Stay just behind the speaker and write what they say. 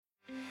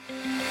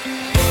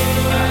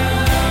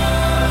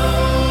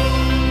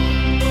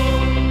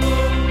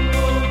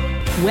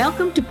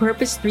Welcome to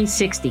Purpose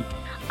 360.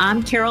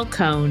 I'm Carol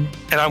Cohn.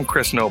 And I'm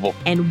Chris Noble.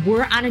 And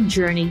we're on a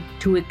journey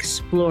to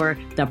explore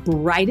the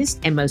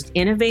brightest and most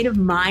innovative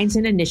minds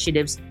and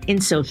initiatives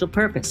in social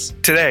purpose.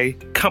 Today,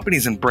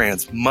 companies and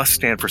brands must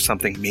stand for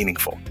something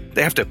meaningful.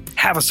 They have to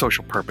have a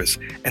social purpose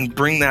and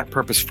bring that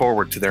purpose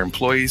forward to their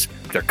employees,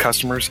 their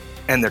customers,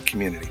 and their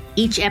community.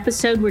 Each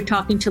episode, we're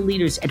talking to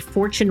leaders at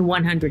Fortune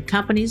 100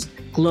 companies,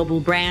 global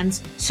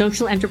brands,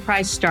 social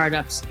enterprise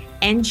startups,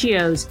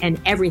 NGOs, and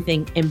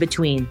everything in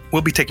between.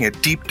 We'll be taking a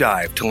deep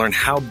dive to learn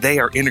how they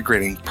are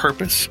integrating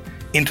purpose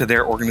into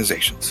their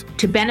organizations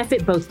to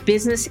benefit both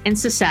business and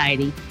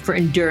society for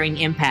enduring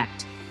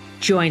impact.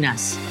 Join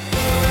us.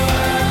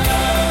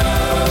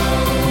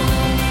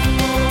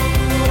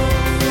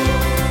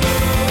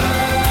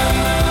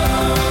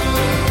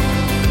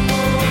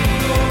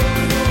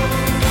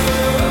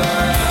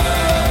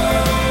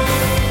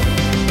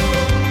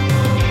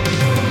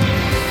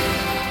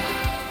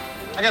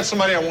 I got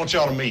somebody I want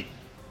y'all to meet.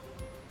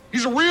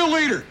 He's a real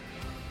leader,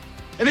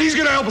 and he's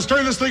going to help us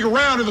turn this thing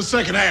around in the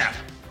second half.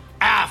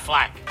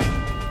 Aflac.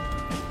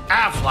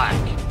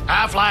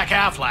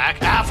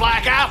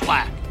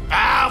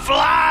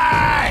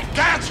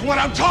 That's what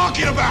I'm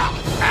talking about.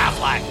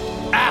 Aflac.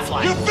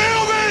 You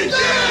feel me?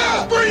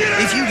 Yeah! Bring it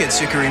in! If you get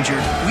sick or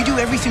injured, we do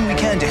everything we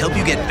can to help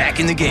you get back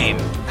in the game.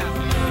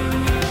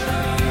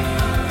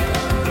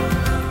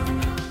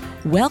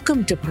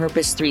 Welcome to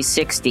Purpose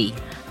 360.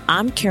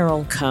 I'm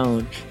Carol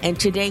Cohn, and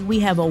today we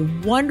have a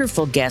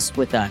wonderful guest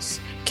with us,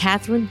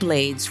 Catherine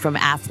Blades from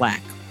Aflac.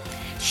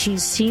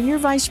 She's Senior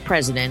Vice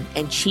President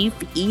and Chief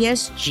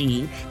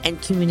ESG and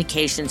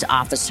Communications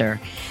Officer,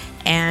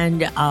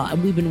 and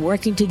we've been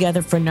working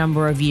together for a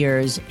number of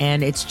years,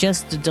 and it's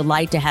just a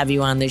delight to have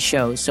you on the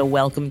show. So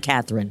welcome,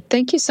 Catherine.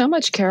 Thank you so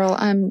much, Carol.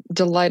 I'm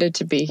delighted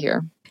to be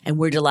here. And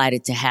we're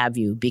delighted to have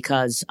you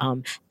because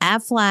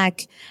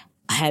Aflac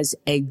has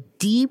a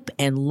deep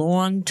and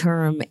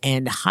long-term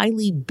and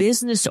highly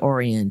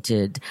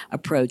business-oriented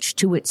approach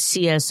to its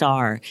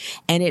CSR,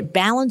 and it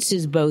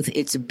balances both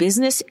its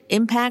business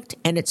impact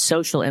and its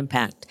social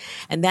impact.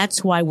 And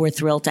that's why we're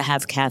thrilled to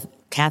have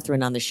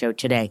Catherine on the show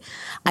today.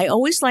 I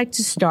always like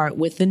to start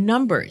with the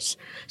numbers.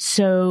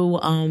 So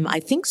I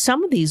think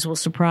some of these will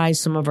surprise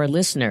some of our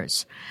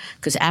listeners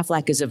because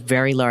Aflac is a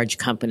very large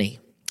company.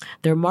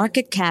 Their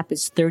market cap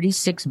is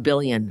 $36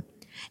 billion.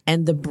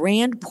 And the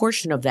brand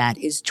portion of that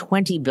is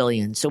 $20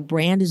 billion. So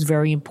brand is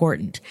very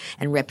important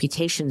and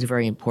reputation is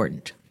very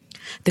important.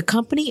 The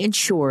company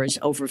insures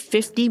over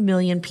 50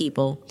 million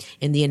people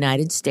in the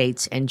United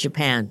States and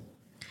Japan.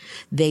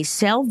 They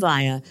sell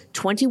via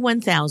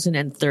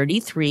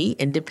 21,033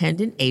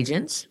 independent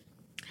agents.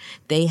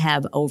 They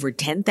have over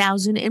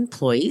 10,000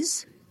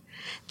 employees.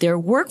 Their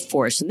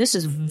workforce, and this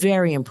is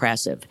very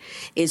impressive,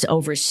 is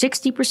over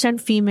 60%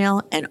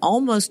 female and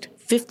almost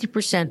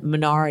 50%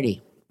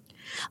 minority.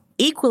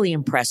 Equally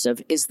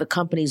impressive is the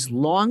company's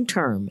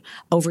long-term,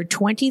 over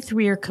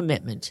 23-year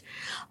commitment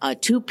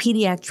to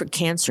pediatric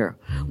cancer,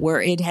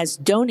 where it has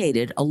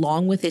donated,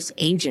 along with its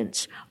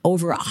agents,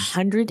 over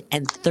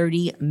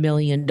 $130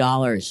 million.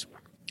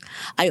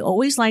 I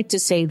always like to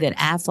say that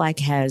Aflac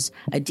has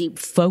a deep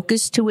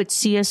focus to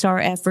its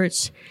CSR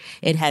efforts.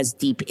 It has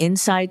deep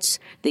insights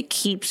that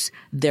keeps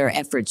their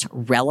efforts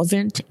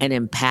relevant and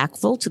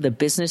impactful to the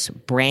business,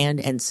 brand,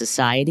 and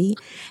society.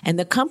 And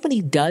the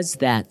company does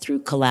that through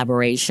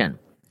collaboration.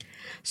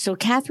 So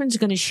Catherine's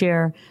going to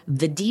share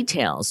the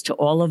details to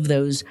all of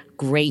those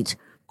great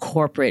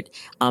corporate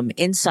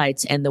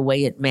insights and the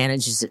way it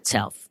manages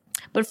itself.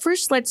 But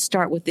first, let's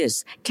start with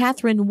this.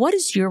 Catherine, what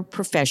is your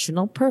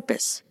professional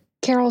purpose?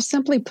 Carol,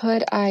 simply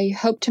put, I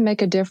hope to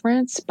make a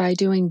difference by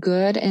doing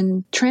good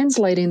and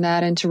translating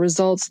that into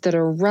results that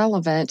are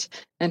relevant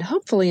and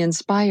hopefully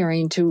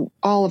inspiring to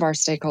all of our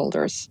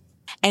stakeholders.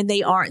 And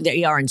they are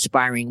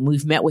inspiring.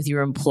 We've met with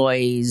your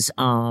employees,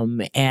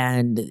 and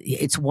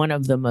it's one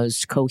of the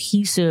most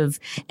cohesive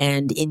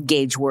and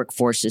engaged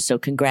workforces. So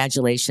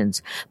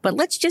congratulations. But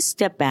let's just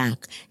step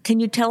back. Can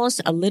you tell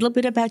us a little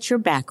bit about your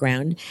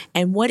background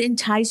and what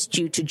enticed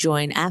you to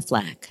join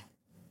Aflac?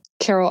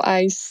 Carol,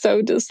 I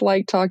so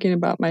dislike talking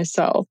about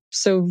myself.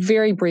 So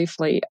very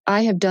briefly,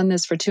 I have done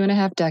this for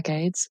 2.5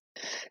 decades,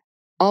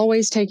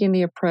 always taking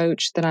the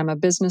approach that I'm a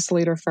business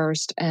leader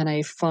first and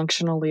a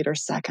functional leader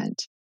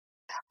second.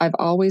 I've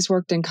always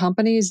worked in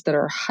companies that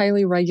are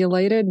highly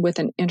regulated with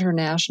an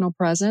international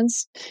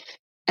presence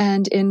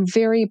and in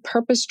very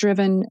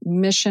purpose-driven,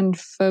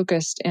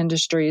 mission-focused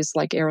industries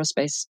like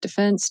aerospace,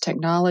 defense,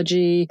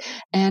 technology,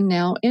 and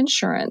now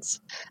insurance.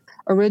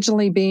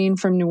 Originally being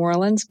from New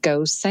Orleans,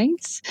 go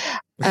Saints.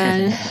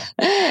 And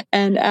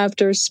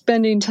after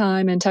spending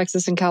time in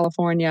Texas and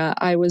California,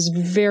 I was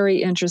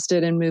very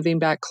interested in moving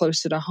back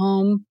closer to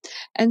home.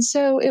 And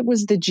so it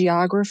was the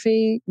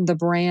geography, the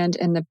brand,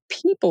 and the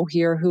people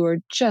here who are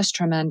just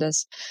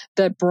tremendous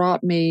that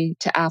brought me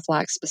to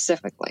Aflac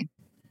specifically.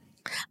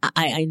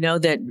 I know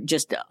that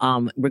just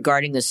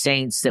regarding the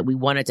Saints, that we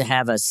wanted to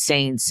have a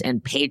Saints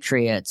and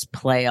Patriots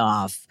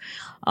playoff,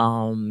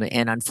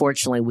 and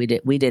unfortunately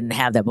we didn't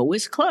have that, but it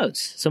was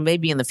close. So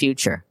maybe in the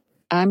future.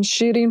 I'm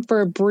shooting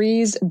for a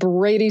Breeze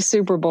Brady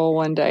Super Bowl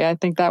one day. I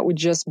think that would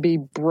just be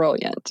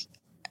brilliant.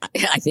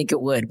 I think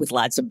it would, with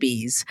lots of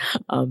bees.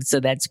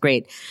 So that's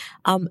great.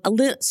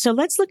 So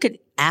let's look at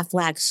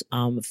Aflac's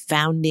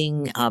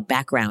founding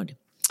background.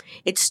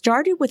 It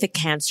started with a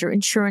cancer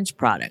insurance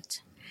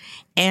product.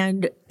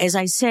 And as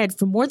I said,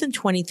 for more than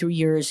 23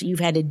 years, you've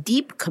had a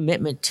deep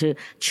commitment to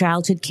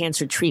childhood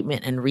cancer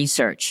treatment and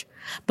research.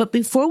 But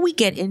before we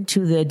get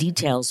into the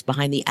details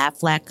behind the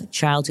Aflac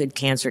Childhood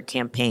Cancer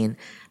Campaign,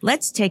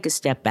 let's take a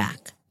step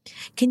back.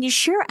 Can you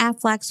share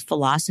Aflac's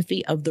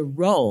philosophy of the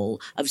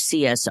role of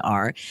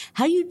CSR,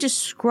 how you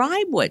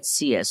describe what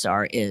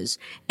CSR is,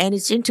 and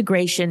its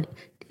integration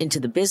into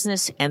the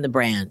business and the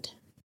brand?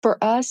 For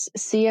us,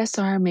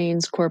 CSR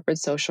means corporate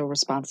social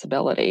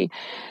responsibility.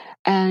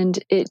 And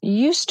it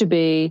used to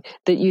be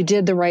that you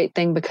did the right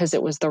thing because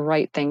it was the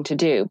right thing to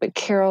do. But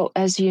Carol,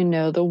 as you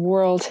know, the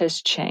world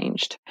has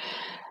changed.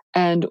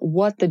 And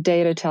what the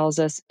data tells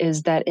us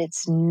is that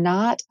it's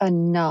not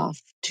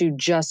enough to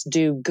just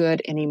do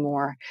good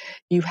anymore.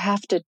 You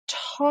have to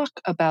talk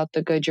about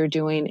the good you're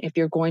doing if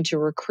you're going to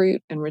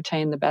recruit and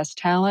retain the best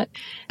talent.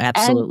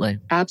 Absolutely.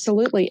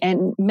 Absolutely.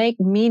 And make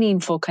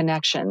meaningful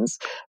connections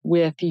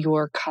with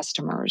your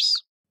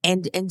customers.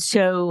 And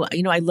so,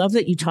 I love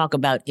that you talk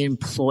about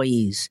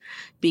employees,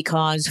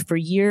 because for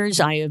years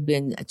I have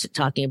been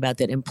talking about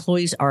that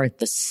employees are at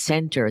the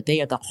center.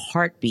 They are the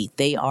heartbeat.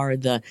 They are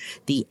the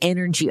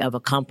energy of a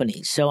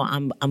company. So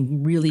I'm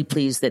really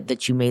pleased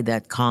that you made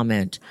that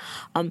comment.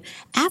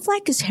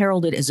 Aflac is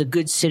heralded as a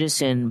good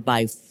citizen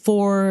by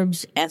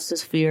Forbes,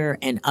 Ethisphere,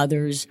 and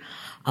others.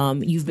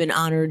 You've been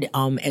honored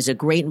as a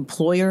great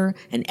employer,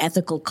 an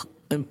ethical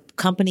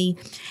company,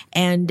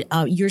 and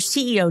your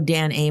CEO,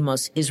 Dan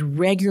Amos, is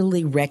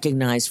regularly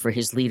recognized for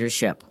his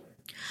leadership.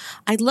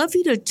 I'd love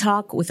you to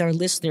talk with our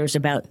listeners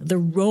about the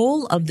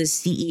role of the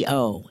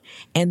CEO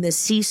and the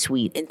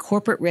C-suite in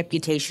corporate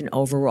reputation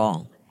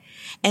overall,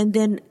 and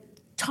then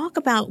talk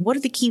about what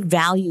are the key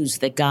values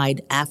that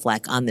guide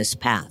Aflac on this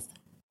path.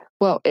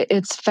 Well,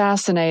 it's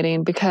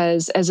fascinating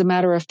because, as a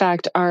matter of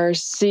fact, our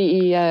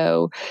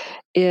CEO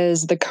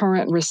is the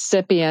current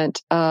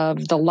recipient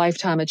of the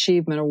Lifetime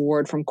Achievement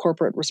Award from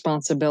Corporate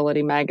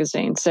Responsibility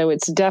Magazine. So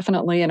it's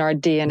definitely in our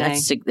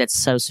DNA. That's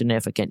so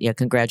significant. Yeah,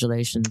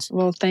 congratulations.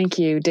 Well, thank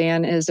you.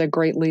 Dan is a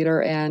great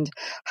leader and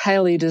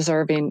highly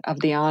deserving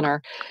of the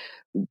honor.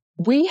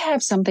 We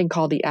have something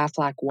called the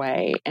Aflac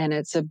Way, and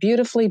it's a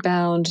beautifully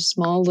bound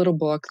small little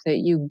book that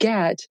you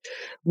get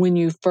when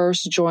you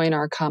first join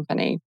our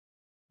company.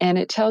 And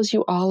it tells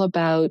you all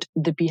about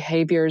the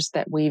behaviors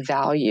that we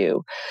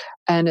value.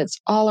 And it's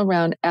all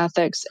around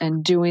ethics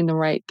and doing the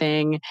right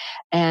thing.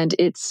 And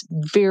it's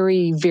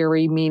very,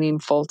 very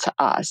meaningful to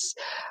us.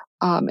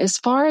 As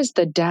far as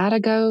the data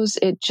goes,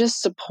 it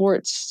just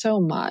supports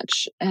so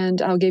much. And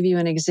I'll give you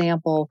an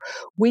example.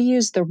 We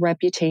use the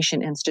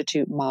Reputation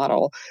Institute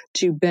model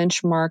to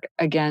benchmark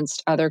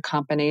against other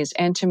companies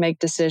and to make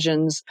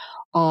decisions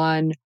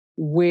on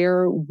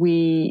where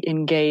we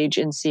engage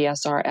in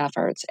CSR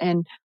efforts.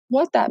 And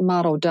what that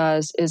model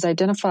does is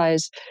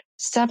identifies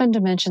 7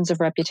 dimensions of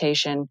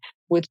reputation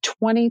with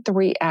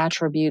 23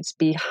 attributes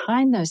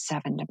behind those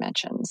 7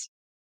 dimensions.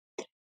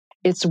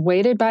 It's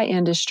weighted by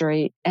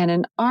industry, and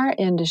in our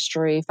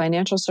industry,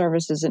 financial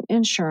services and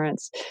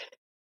insurance,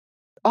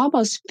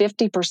 almost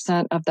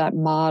 50% of that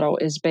model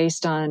is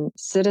based on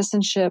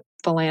citizenship,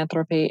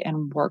 philanthropy,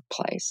 and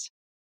workplace.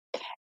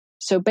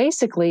 So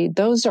basically,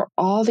 those are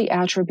all the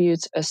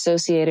attributes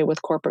associated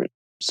with corporate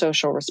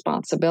social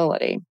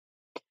responsibility.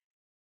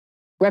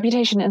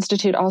 Reputation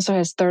Institute also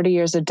has 30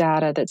 years of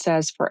data that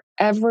says for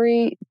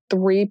every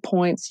 3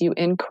 points you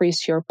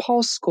increase your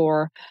pulse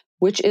score,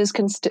 which is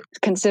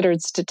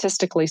considered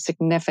statistically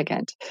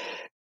significant,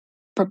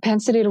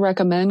 propensity to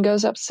recommend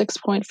goes up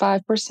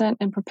 6.5%,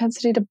 and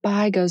propensity to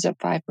buy goes up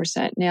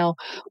 5%. Now,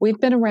 we've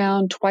been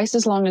around twice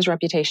as long as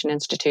Reputation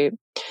Institute,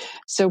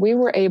 so we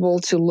were able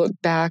to look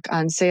back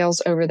on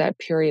sales over that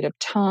period of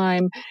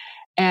time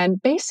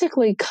and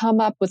basically come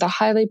up with a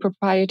highly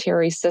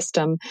proprietary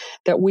system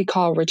that we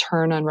call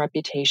return on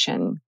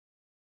reputation.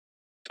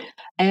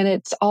 And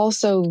it's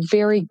also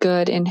very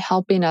good in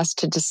helping us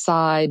to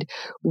decide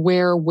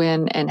where,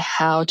 when, and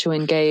how to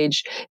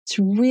engage. It's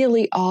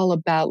really all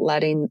about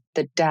letting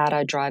the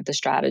data drive the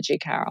strategy,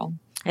 Carol.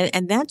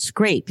 And that's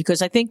great,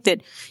 because I think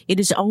that it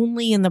is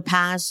only in the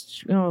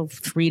past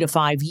 3 to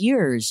 5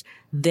 years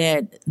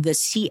that the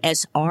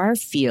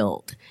CSR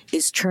field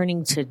is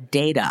turning to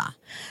data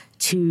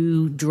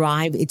to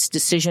drive its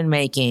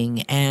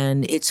decision-making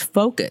and its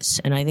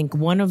focus. And I think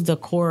one of the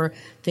core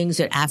things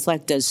that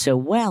Aflac does so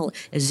well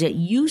is that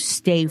you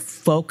stay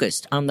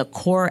focused on the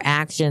core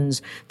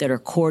actions that are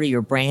core to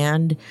your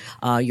brand.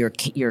 Your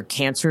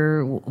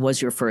cancer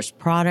was your first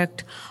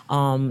product.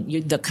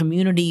 The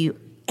community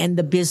and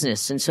the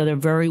business. And so they're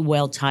very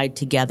well tied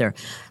together.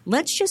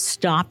 Let's just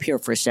stop here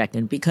for a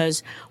second,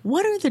 because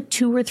what are the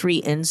 2 or 3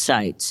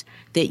 insights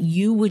that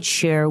you would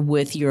share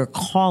with your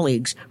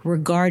colleagues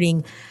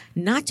regarding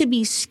not to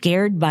be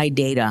scared by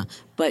data,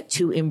 but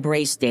to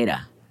embrace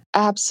data?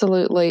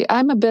 Absolutely.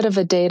 I'm a bit of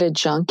a data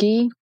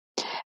junkie,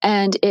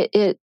 and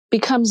it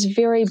becomes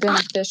very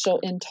beneficial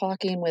in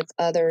talking with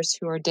others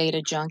who are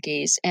data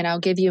junkies. And I'll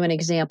give you an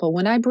example.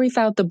 When I brief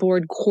out the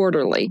board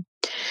quarterly,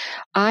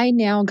 I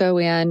now go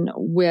in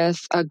with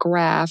a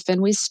graph,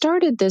 and we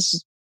started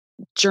this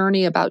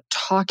journey about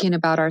talking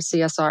about our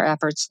CSR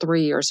efforts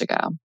 3 years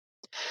ago.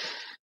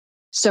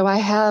 So I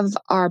have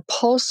our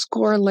pulse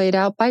score laid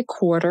out by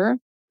quarter,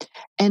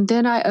 and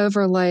then I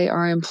overlay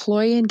our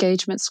employee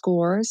engagement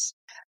scores,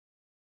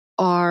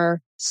 our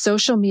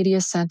social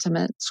media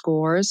sentiment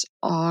scores,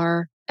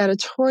 our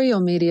editorial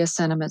media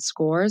sentiment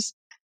scores,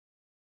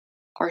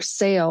 our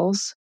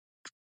sales,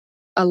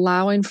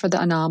 allowing for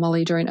the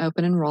anomaly during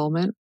open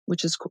enrollment,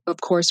 which is, of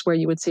course, where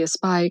you would see a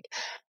spike,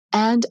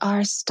 and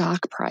our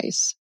stock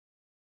price.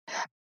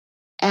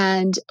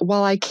 And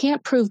while I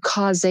can't prove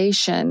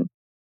causation,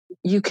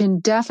 you can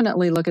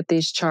definitely look at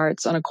these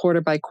charts on a quarter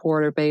by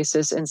quarter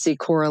basis and see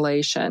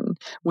correlation.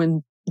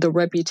 When the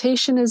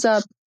reputation is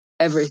up,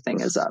 everything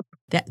is up.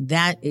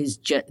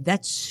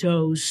 That's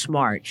so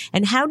smart.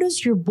 And how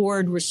does your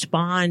board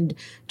respond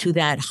to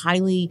that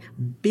highly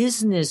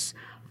business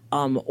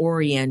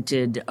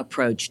oriented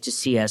approach to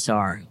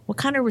CSR? What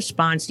kind of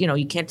response,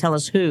 you can't tell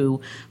us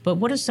who, but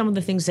what are some of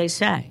the things they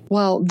say?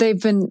 Well,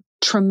 they've been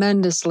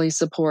tremendously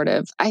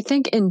supportive. I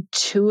think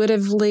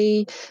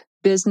intuitively,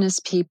 business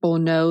people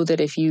know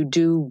that if you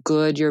do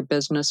good, your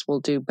business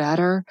will do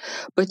better.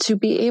 But to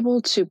be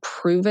able to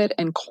prove it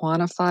and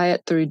quantify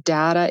it through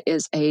data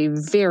is a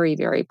very,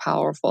 very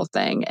powerful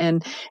thing.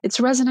 And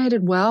it's resonated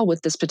well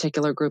with this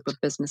particular group of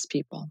business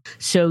people.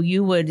 So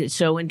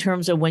in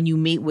terms of when you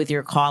meet with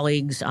your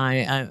colleagues, I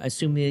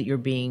assume that you're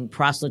being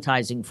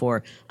proselytizing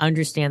for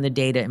understand the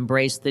data,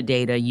 embrace the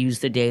data,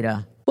 use the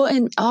data. Well,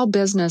 in all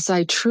business,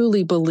 I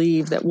truly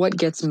believe that what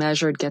gets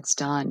measured gets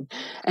done.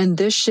 And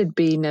this should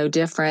be no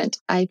different.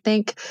 I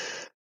think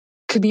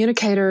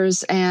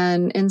communicators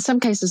and in some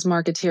cases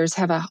marketeers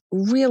have a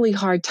really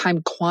hard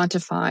time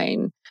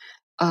quantifying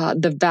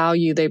the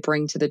value they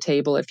bring to the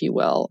table, if you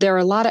will. There are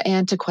a lot of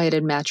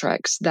antiquated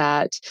metrics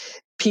that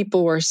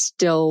people are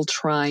still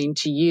trying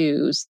to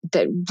use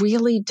that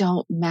really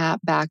don't map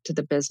back to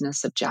the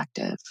business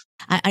objective.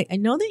 I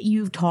know that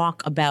you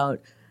talk about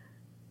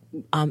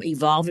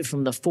evolving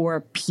from the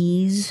 4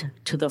 Ps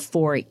to the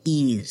 4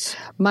 Es.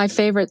 My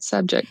favorite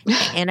subject.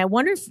 And I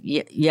wonder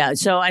if,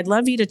 so I'd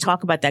love you to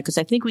talk about that because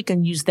I think we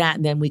can use that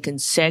and then we can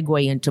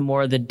segue into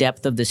more of the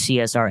depth of the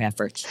CSR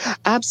efforts.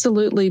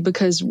 Absolutely,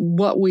 because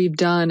what we've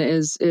done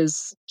is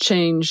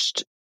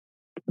changed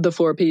the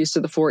 4 Ps to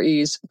the 4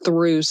 Es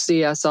through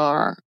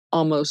CSR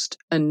almost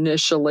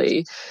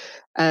initially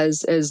as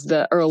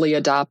the early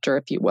adopter,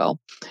 if you will.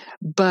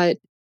 But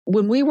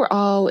when we were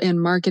all in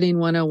Marketing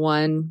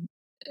 101,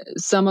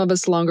 some of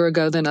us longer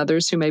ago than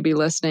others who may be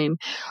listening,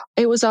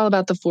 it was all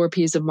about the 4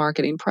 Ps of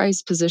marketing: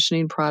 price,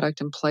 positioning,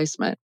 product, and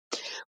placement.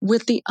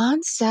 With the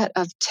onset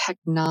of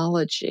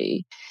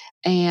technology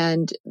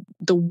and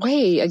the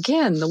way,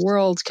 again, the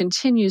world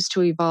continues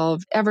to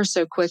evolve ever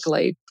so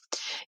quickly,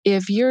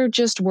 if you're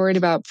just worried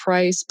about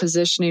price,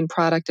 positioning,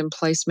 product, and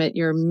placement,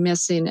 you're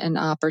missing an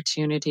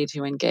opportunity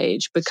to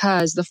engage,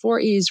 because the 4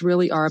 E's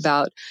really are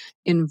about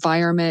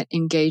environment,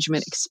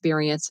 engagement,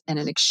 experience, and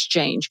an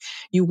exchange.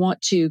 You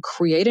want to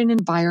create an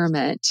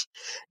environment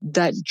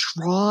that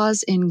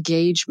draws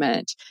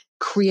engagement,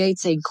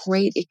 creates a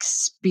great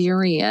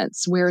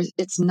experience where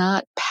it's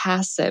not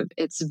passive,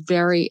 it's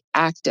very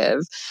active.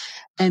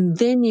 And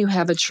then you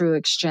have a true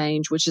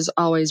exchange, which is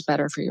always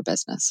better for your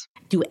business.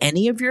 Do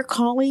any of your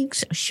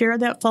colleagues share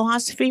that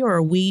philosophy, or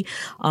are we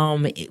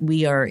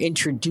are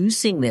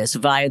introducing this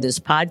via this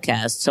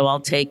podcast? So I'll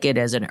take it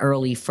as an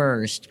early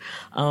first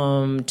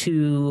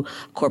to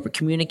corporate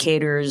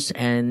communicators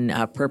and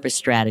purpose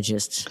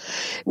strategists.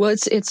 Well,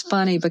 it's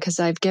funny because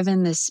I've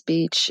given this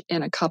speech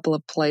in a couple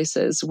of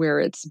places where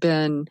it's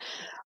been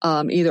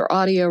either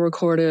audio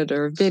recorded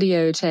or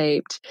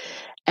videotaped.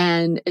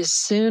 And as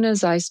soon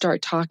as I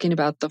start talking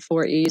about the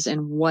 4 E's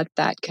and what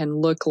that can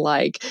look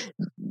like,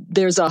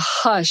 there's a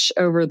hush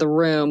over the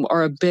room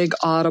or a big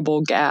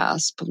audible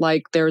gasp,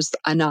 like there's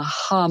an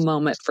aha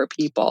moment for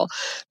people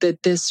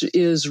that this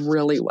is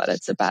really what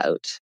it's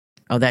about.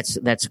 Oh,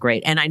 that's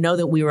great. And I know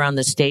that we were on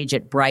the stage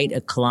at Bright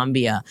at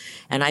Columbia,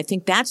 and I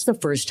think that's the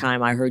first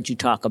time I heard you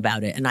talk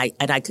about it. And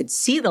I could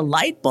see the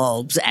light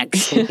bulbs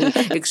actually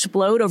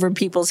explode over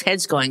people's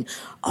heads going,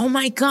 "Oh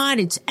my God,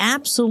 it's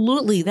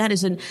absolutely,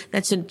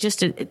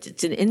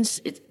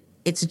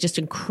 it's just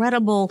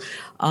incredible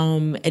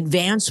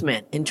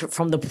advancement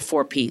from the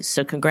 4 Ps.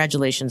 So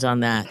congratulations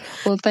on that.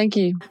 Well, thank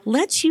you.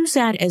 Let's use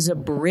that as a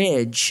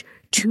bridge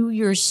to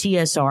your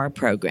CSR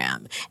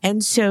program.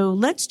 And so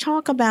let's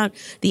talk about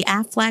the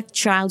Aflac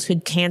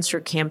Childhood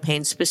Cancer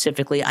Campaign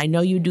specifically. I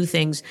know you do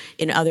things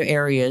in other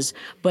areas,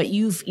 but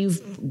you've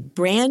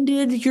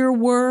branded your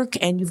work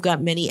and you've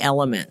got many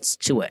elements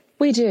to it.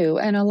 We do.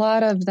 And a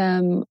lot of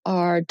them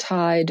are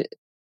tied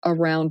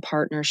around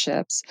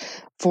partnerships.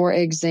 For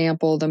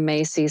example, the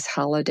Macy's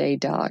Holiday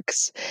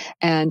Ducks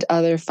and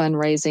other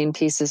fundraising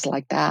pieces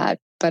like that.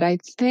 But I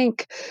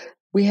think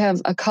we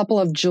have a couple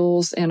of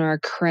jewels in our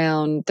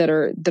crown that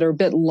are a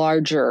bit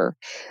larger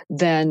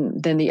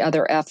than the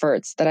other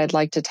efforts that I'd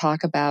like to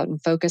talk about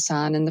and focus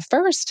on. And the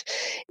first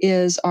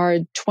is our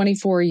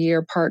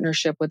 24-year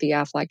partnership with the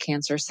Aflac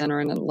Cancer Center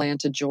in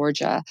Atlanta,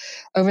 Georgia.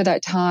 Over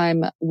that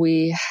time,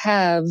 we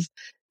have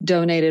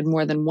donated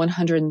more than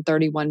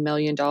 $131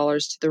 million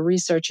to the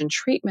research and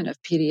treatment of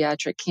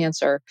pediatric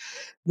cancer,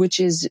 which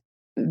is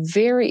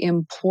very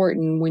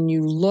important when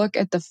you look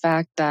at the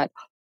fact that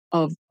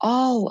of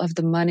all of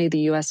the money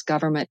the U.S.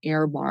 government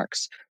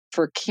earmarks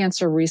for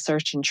cancer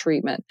research and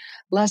treatment,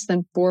 less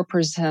than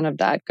 4% of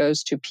that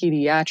goes to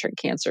pediatric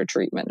cancer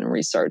treatment and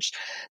research.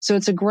 So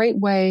it's a great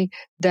way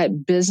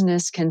that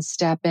business can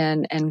step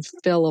in and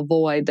fill a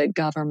void that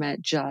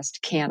government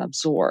just can't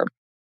absorb.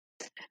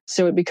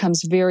 So it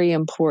becomes very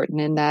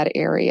important in that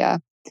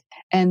area.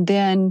 And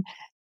then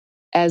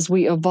as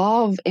we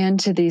evolve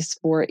into these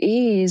 4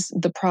 E's,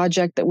 the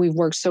project that we've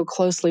worked so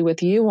closely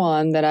with you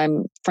on that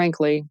I'm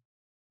frankly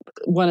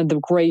one of the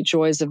great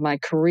joys of my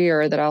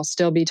career that I'll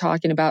still be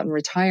talking about in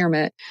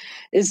retirement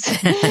is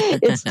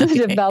it's to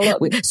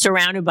develop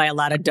surrounded by a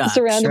lot of ducks.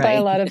 By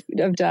a lot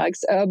of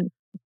ducks.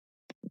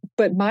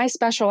 But my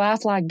special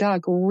Aflac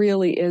duck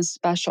really is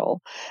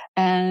special.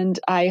 And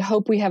I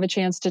hope we have a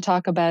chance to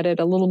talk about it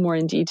a little more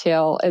in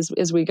detail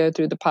as we go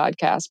through the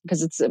podcast,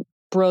 because it's a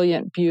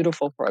brilliant,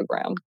 beautiful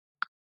program.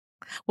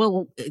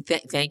 Well,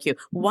 thank you.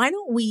 Why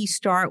don't we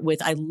start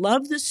with, I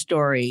love the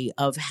story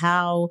of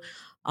how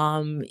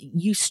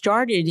you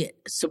started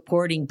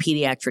supporting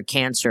pediatric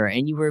cancer,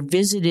 and you were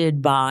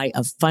visited by a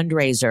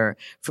fundraiser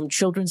from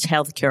Children's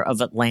Healthcare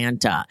of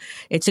Atlanta.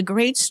 It's a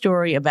great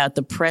story about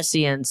the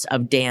prescience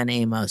of Dan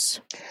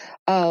Amos.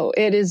 Oh,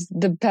 it is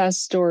the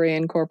best story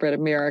in corporate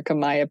America,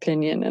 my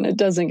opinion, and it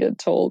doesn't get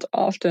told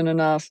often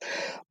enough.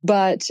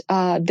 But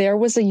there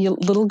was a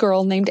little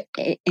girl named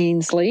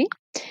Ainsley,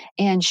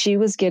 and she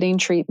was getting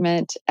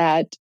treatment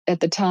at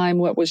the time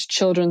what was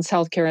Children's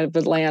Healthcare of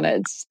Atlanta.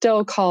 It's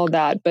still called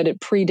that, but it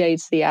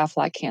predates the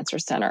Aflac Cancer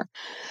Center.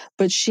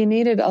 But she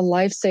needed a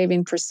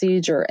life-saving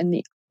procedure, and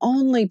the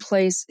only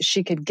place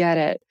she could get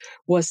it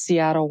was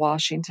Seattle,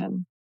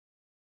 Washington.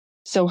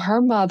 So her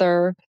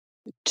mother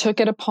took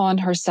it upon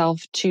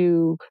herself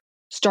to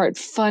start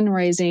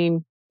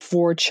fundraising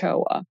for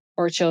CHOA,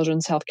 or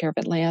Children's Healthcare of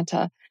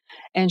Atlanta.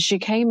 And she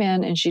came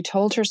in and she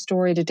told her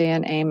story to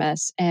Dan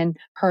Amos, and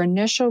her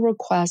initial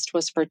request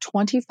was for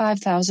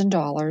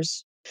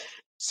 $25,000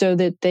 so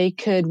that they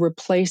could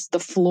replace the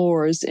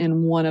floors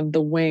in one of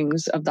the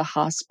wings of the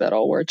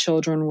hospital where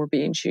children were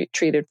being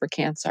treated for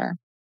cancer.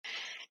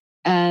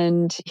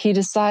 And he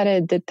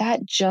decided that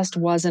that just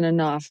wasn't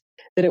enough,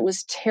 that it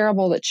was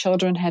terrible that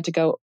children had to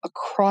go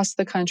across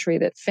the country,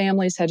 that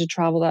families had to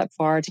travel that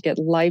far to get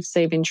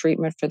life-saving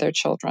treatment for their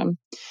children.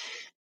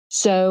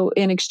 So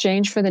in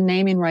exchange for the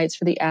naming rights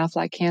for the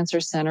Aflac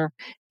Cancer Center,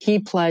 he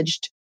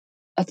pledged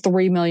a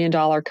 $3 million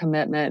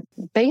commitment,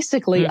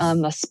 basically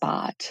on the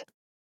spot.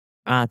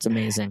 It's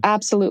amazing.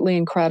 Absolutely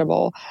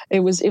incredible. It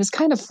was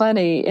kind of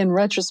funny in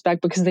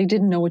retrospect because they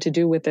didn't know what to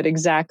do with it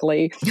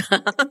exactly.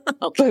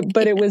 Okay.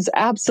 But it was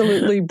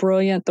absolutely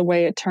brilliant the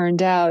way it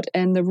turned out.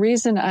 And the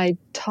reason I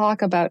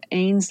talk about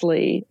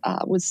Ainsley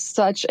with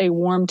such a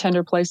warm,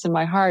 tender place in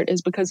my heart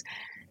is because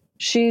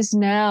she's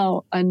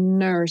now a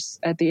nurse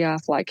at the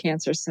Aflac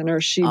Cancer Center.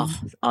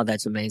 Oh,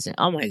 that's amazing.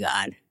 Oh, my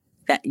God.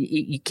 That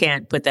you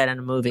can't put that in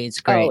a movie. It's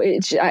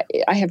great.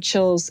 I have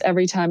chills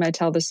every time I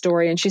tell the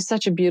story. And she's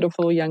such a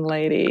beautiful young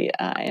lady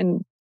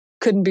and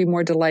couldn't be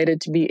more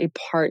delighted to be a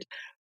part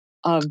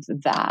of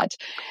that.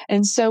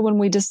 And so when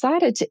we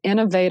decided to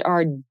innovate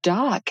our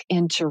duck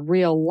into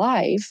real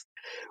life,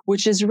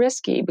 which is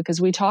risky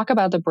because we talk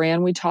about the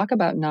brand, we talk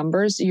about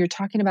numbers. You're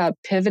talking about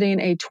pivoting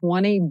a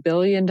 $20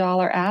 billion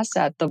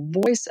asset, the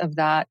voice of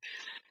that,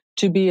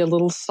 to be a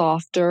little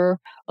softer,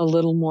 a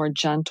little more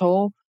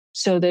gentle,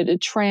 so that it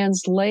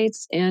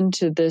translates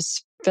into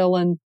this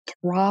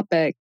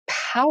philanthropic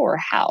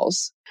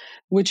powerhouse,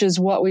 which is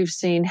what we've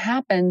seen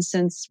happen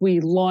since we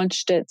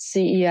launched at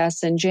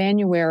CES in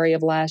January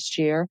of last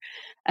year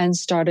and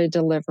started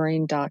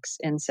delivering ducks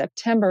in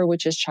September,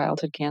 which is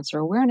Childhood Cancer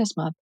Awareness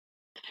Month.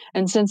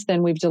 And since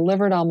then, we've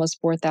delivered almost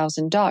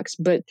 4,000 ducks.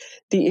 But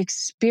the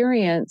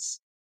experience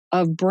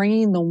of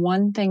bringing the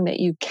one thing that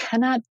you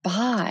cannot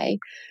buy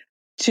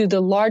to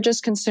the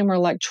largest consumer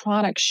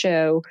electronics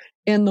show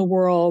in the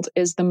world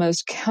is the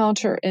most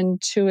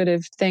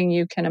counterintuitive thing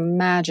you can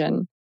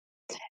imagine.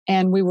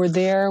 And we were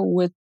there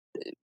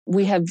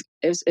we have,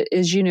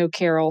 as you know,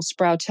 Carol,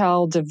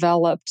 Sproutel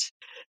developed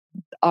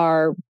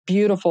our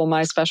beautiful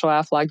My Special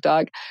Aflac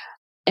duck.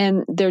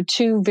 And they're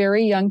two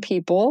very young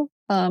people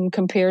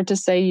compared to,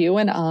 say, you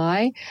and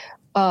I.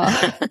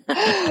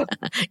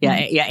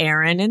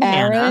 Aaron and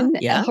Hannah.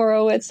 Yeah.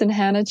 Horowitz and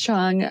Hannah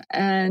Chung.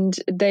 And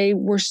they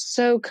were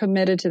so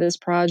committed to this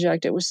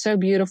project. It was so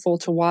beautiful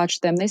to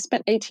watch them. They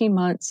spent 18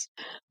 months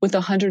with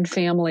 100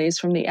 families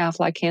from the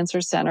Aflac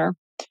Cancer Center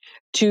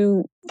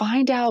to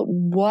find out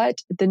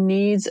what the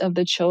needs of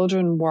the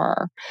children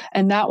were.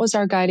 And that was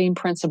our guiding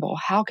principle.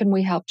 How can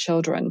we help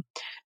children?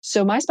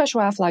 So My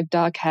Special Aflac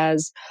duck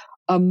has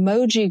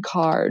emoji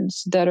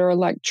cards that are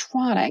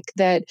electronic,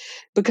 that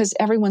because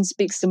everyone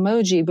speaks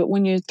emoji, but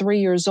when you're 3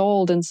 years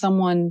old and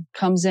someone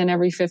comes in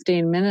every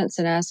 15 minutes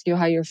and asks you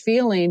how you're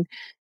feeling,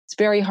 it's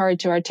very hard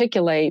to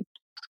articulate,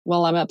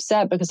 well, I'm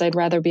upset because I'd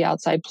rather be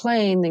outside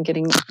playing than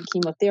getting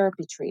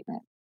chemotherapy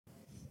treatment.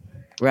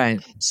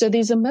 Right. So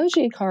these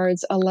emoji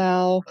cards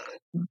allow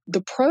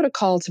the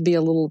protocol to be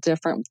a little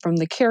different from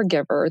the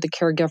caregiver. The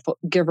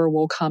caregiver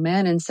will come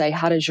in and say,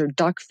 how does your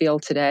duck feel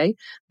today?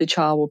 The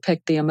child will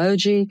pick the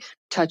emoji,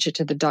 touch it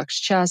to the duck's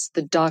chest.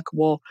 The duck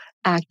will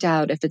act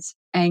out if it's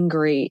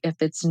angry, if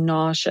it's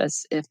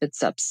nauseous, if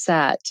it's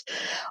upset.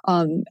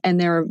 And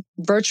there are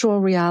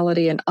virtual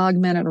reality and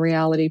augmented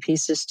reality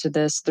pieces to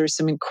this. There's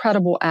some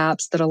incredible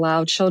apps that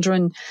allow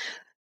children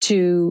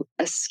to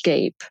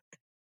escape.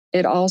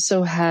 It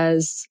also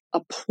has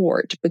a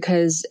port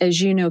because,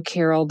 as you know,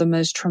 Carol, the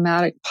most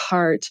traumatic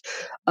part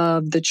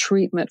of the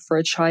treatment for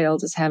a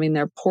child is having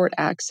their port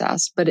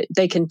access, but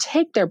they can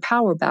take their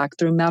power back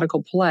through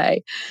medical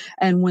play.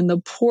 And when the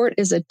port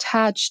is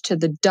attached to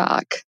the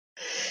duck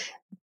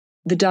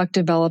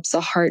develops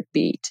a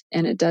heartbeat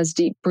and it does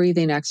deep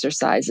breathing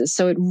exercises.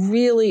 So it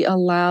really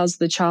allows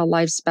the child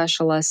life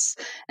specialists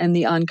and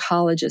the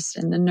oncologists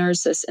and the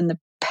nurses and the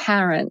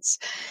parents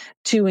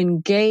to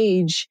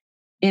engage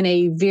in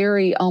a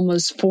very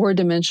almost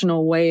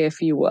four-dimensional way,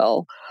 if you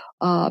will,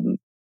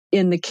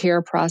 in the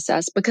care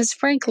process, because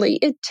frankly,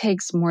 it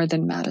takes more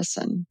than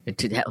medicine.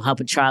 To help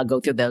a child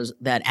go through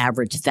that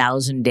average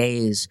 1,000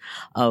 days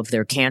of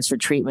their cancer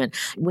treatment.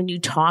 When you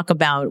talk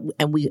about,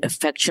 and we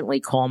affectionately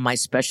call my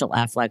special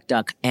Aflac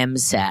duck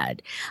MSAD,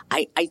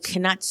 I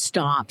cannot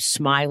stop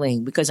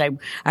smiling because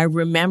I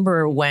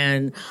remember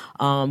when,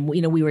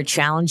 we were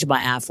challenged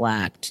by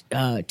Aflac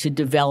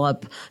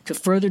to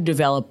further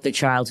develop the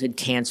childhood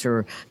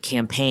cancer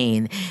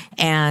campaign.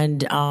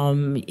 And,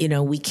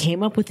 we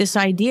came up with this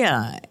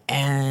idea.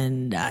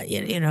 And,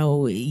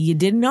 you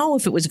didn't know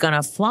if it was going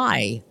to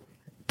fly,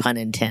 pun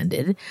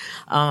intended.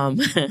 And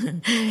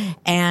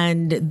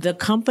the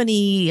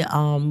company,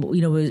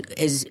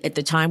 at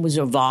the time was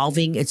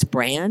evolving its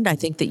brand. I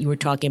think that you were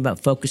talking about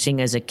focusing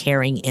as a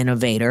caring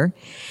innovator.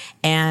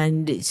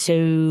 And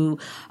so,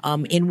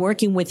 in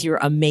working with your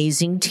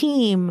amazing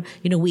team,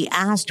 we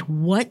asked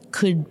what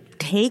could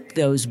take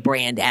those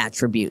brand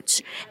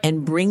attributes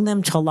and bring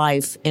them to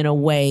life in a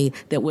way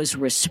that was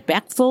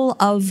respectful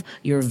of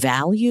your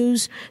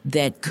values,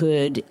 that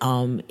could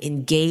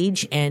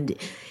engage and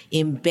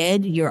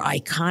embed your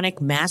iconic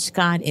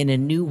mascot in a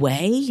new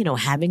way,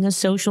 having a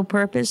social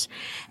purpose.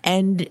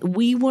 And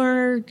we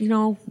were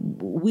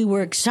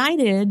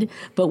excited,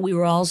 but we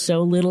were also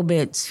a little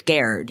bit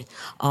scared,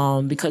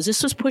 because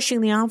this was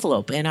pushing the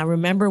envelope. And I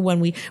remember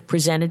when we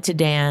presented to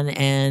Dan,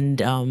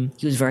 and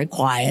he was very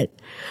quiet.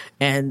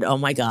 And oh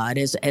my God,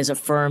 as a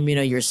firm,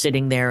 you're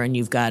sitting there and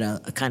you've got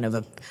a kind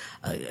of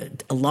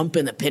a lump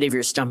in the pit of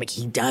your stomach.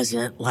 He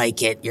doesn't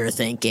like it, you're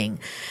thinking.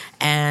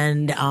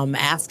 And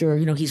after,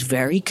 he's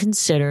very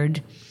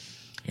considered.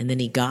 And then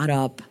he got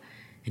up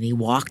and he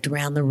walked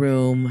around the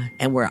room,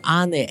 and we're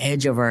on the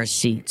edge of our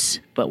seats,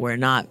 but we're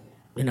not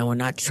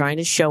trying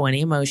to show any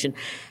emotion.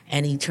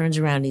 And he turns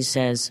around and he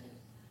says,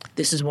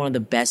 "This is one of the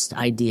best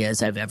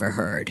ideas I've ever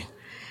heard."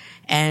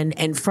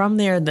 And from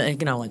there,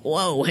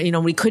 whoa,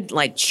 we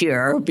couldn't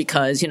cheer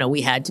because,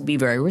 we had to be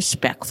very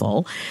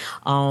respectful.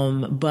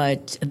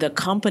 But the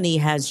company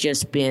has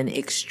just been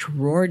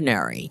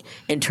extraordinary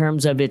in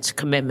terms of its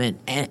commitment.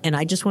 And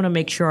I just want to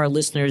make sure our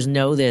listeners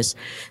know this,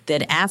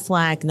 that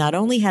Aflac not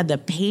only had the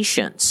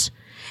patience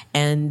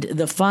and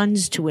the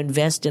funds to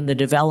invest in the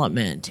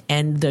development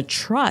and the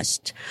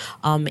trust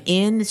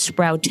in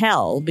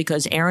Sproutel,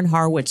 because Aaron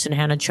Harwitz and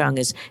Hannah Chung,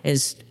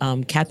 as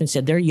Catherine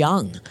said, they're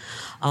young.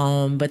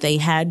 But they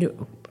had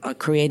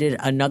created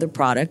another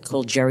product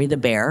called Jerry the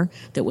Bear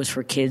that was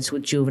for kids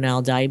with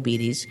juvenile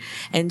diabetes.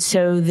 And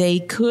so they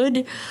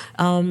could,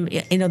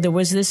 there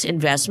was this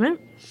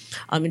investment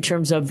in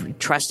terms of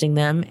trusting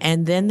them.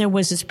 And then there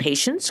was this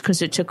patience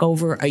because it took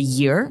over a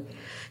year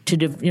to,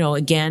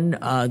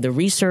 the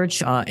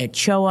research at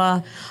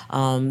CHOA,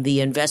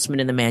 the investment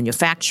in the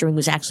manufacturing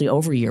was actually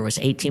over a year, was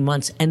 18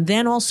 months. And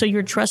then also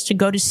your trust to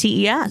go to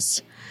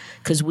CES,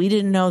 because we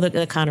didn't know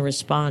the kind of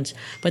response.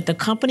 But the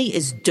company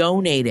is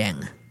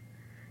donating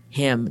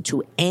him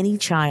to any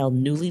child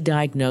newly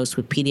diagnosed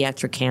with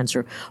pediatric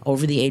cancer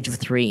over the age of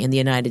 3 in the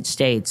United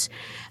States.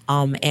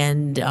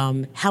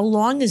 How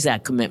long is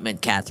that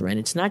commitment, Catherine?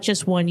 It's not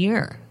just 1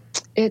 year.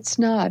 It's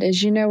not.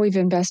 As you know, we've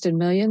invested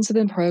millions in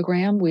the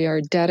program. We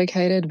are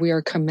dedicated. We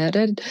are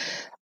committed.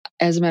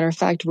 As a matter of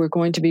fact, we're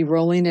going to be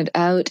rolling it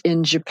out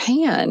in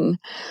Japan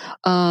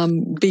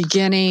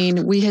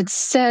beginning, we had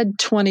said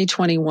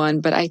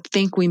 2021, but I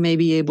think we may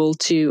be able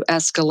to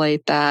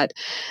escalate that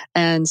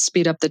and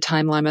speed up the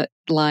timeline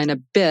a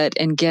bit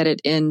and get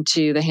it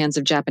into the hands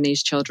of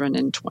Japanese children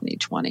in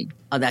 2020.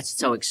 Oh, that's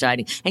so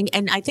exciting.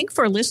 And I think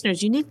for our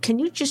listeners, can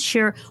you just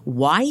share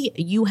why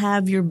you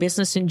have your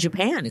business in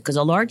Japan? Because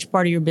a large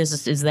part of your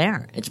business is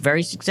there. It's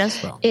very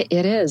successful.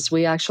 It is.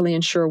 We actually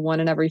insure 1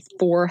 in every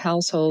 4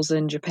 households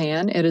in Japan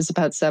Japan. It is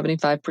about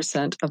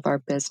 75% of our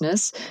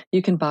business.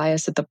 You can buy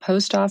us at the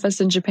post office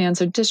in Japan,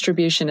 so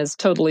distribution is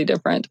totally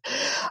different.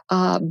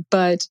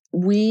 But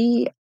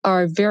we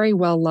are very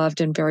well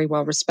loved and very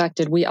well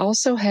respected. We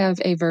also have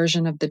a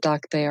version of the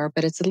duck there,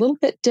 but it's a little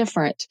bit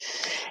different,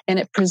 and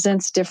it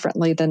presents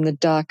differently than the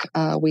duck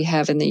we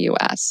have in the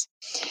U.S.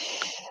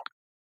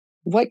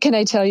 What can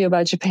I tell you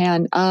about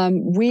Japan?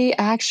 We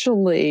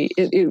actually,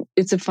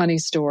 it's a funny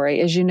story.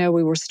 As you know,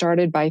 we were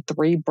started by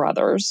three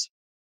brothers,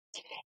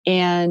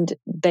 and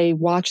they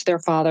watched their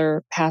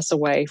father pass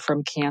away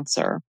from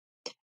cancer.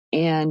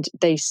 And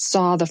they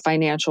saw the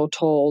financial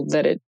toll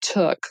that it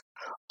took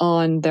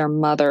on their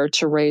mother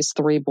to raise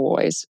three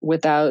boys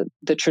without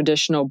the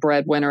traditional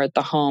breadwinner at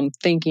the home,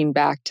 thinking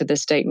back to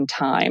this date and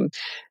time.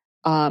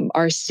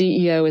 Our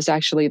CEO is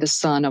actually the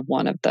son of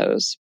one of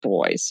those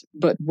boys.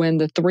 But when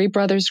the three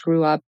brothers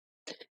grew up,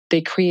 they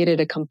created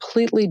a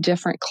completely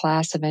different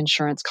class of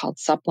insurance called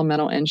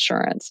supplemental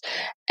insurance.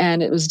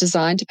 And it was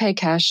designed to pay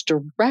cash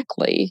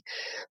directly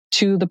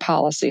to the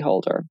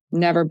policyholder.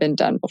 Never been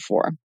done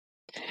before.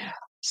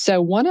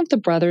 So one of the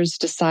brothers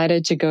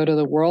decided to go to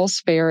the World's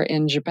Fair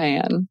in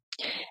Japan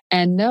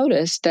and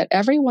noticed that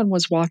everyone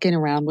was walking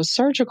around with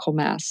surgical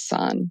masks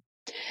on,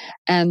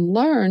 and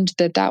learned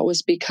that that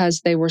was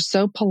because they were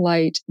so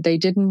polite, they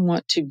didn't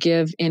want to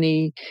give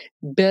any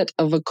bit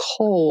of a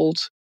cold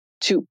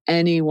to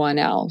anyone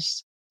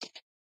else.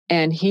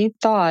 And he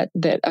thought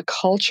that a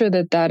culture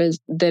that is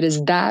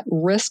that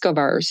risk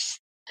averse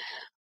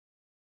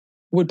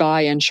would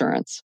buy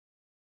insurance.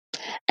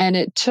 And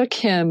it took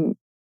him,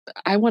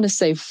 I want to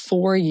say,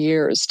 4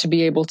 years to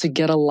be able to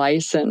get a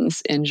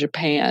license in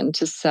Japan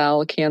to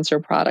sell cancer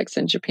products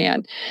in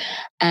Japan.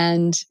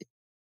 And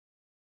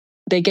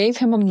they gave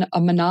him a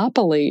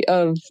monopoly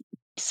of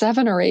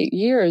 7 or 8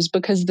 years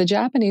because the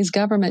Japanese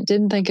government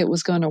didn't think it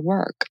was going to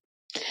work.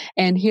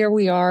 And here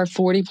we are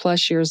 40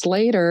 plus years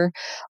later,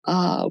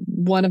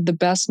 one of the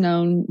best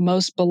known,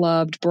 most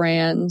beloved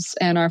brands,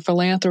 and our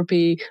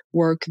philanthropy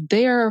work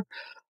there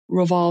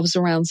revolves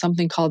around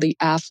something called the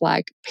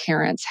Aflac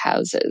Parents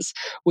Houses,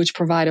 which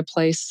provide a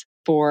place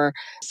for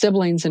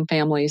siblings and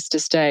families to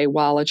stay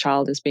while a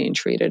child is being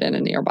treated in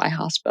a nearby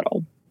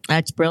hospital.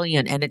 That's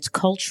brilliant. And it's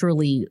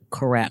culturally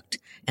correct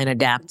and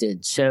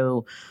adapted.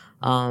 So,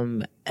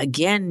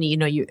 again,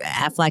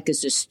 Aflac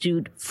is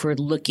astute for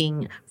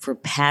looking for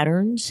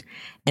patterns,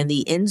 and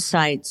the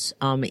insights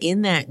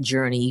in that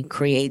journey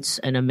creates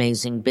an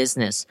amazing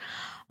business.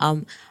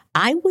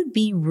 I would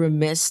be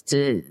remiss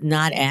to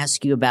not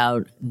ask you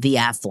about the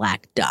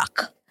Aflac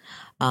duck.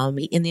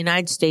 In the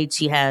United States,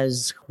 he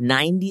has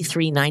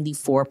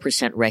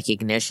 94%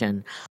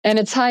 recognition. And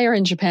it's higher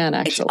in Japan,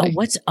 actually.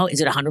 Is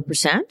it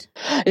 100%?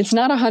 It's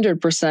not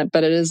 100%,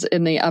 but it is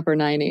in the upper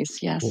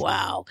 90s, yes.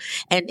 Wow.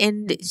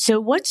 And so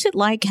what's it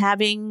like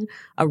having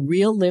a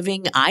real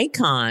living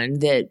icon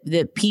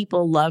that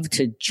people love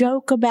to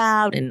joke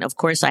about? And of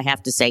course, I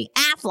have to say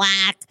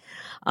Aflac.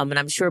 And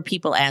I'm sure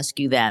people ask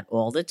you that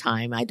all the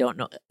time. I don't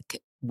know.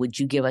 Would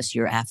you give us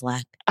your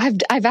Aflac?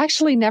 I've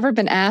actually never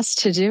been asked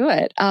to do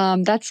it.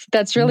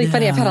 That's really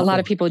funny. I've had a lot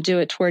of people do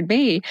it toward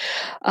me,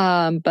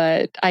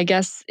 but I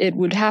guess it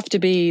would have to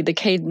be the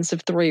cadence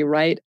of 3,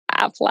 right?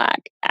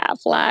 Aflac,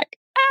 Aflac,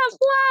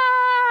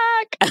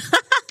 Aflac.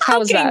 How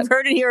was that? You've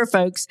heard it here,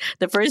 folks.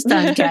 The first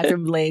time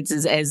Catherine Blades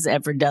has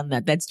ever done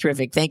that. That's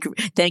terrific. Thank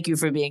you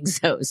for being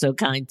so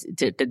kind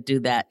to do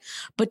that.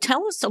 But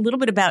tell us a little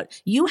bit about,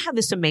 you have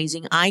this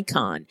amazing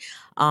icon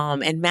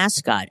and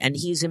mascot, and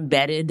he's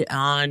embedded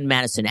on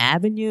Madison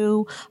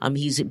Avenue.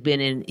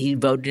 He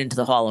voted into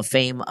the Hall of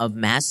Fame of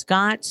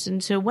mascots.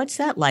 And so what's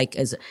that like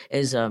as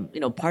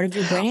part of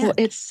your brand? Well,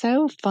 it's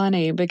so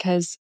funny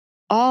because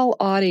all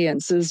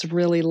audiences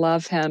really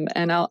love him.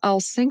 And I'll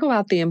single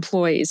out the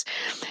employees.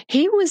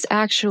 He was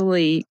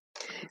actually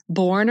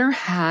born or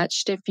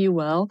hatched, if you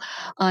will,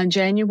 on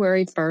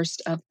January 1st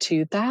of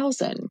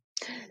 2000.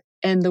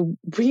 And the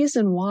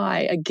reason why,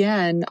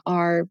 again,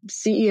 our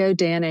CEO,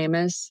 Dan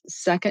Amos,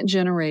 second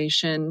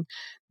generation,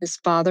 his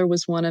father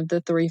was one of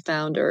the 3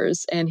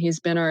 founders, and he's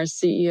been our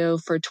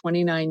CEO for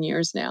 29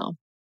 years now.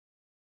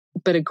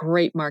 But a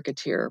great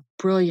marketeer,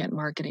 brilliant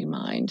marketing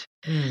mind.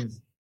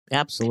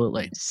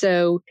 Absolutely.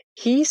 So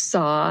he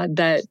saw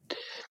that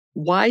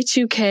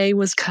Y2K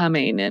was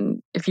coming.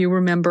 And if you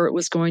remember, it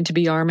was going to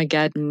be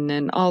Armageddon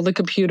and all the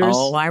computers.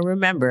 Oh, I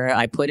remember.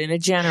 I put in a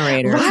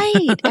generator.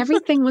 Right.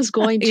 Everything was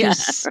going to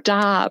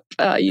stop.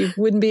 You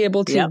wouldn't be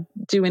able to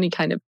do any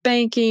kind of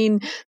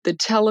banking. The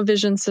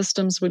television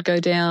systems would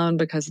go down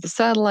because the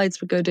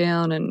satellites would go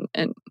down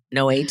and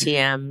no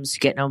ATMs,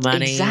 get no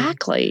money.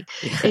 Exactly.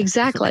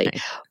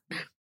 Right.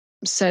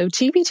 So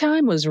TV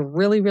time was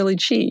really, really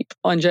cheap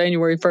on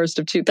January 1st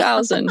of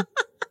 2000.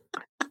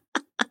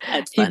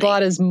 He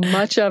bought as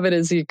much of it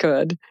as he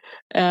could.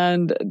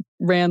 and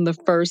ran the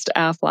first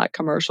Aflac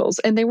commercials.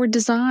 And they were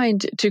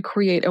designed to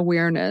create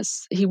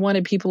awareness. He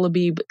wanted people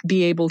to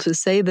be able to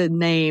say the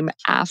name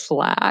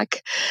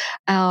Aflac.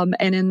 And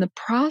in the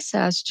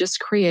process, just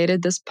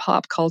created this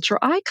pop culture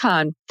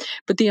icon.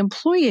 But the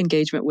employee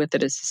engagement with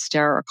it is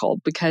hysterical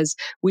because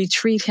we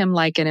treat him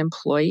like an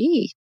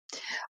employee.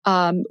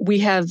 We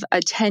have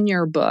a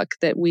tenure book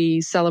that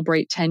we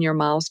celebrate tenure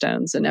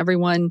milestones, and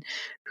everyone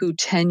who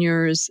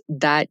tenures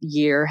that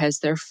year has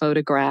their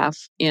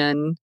photograph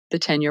in the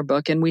tenure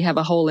book. And we have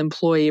a whole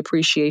employee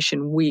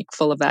appreciation week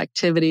full of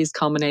activities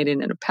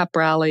culminating in a pep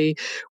rally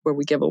where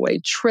we give away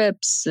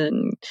trips.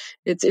 And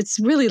it's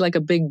really like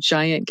a big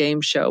giant game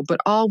show. But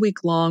all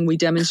week long, we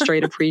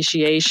demonstrate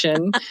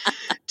appreciation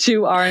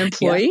to our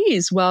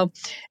employees. Yeah. Well,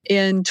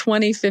 in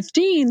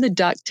 2015, the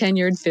duck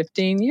tenured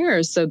 15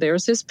 years. So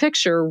there's his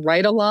picture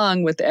right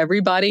along with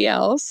everybody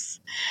else.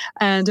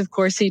 And of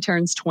course, he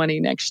turns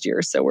 20 next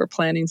year. So we're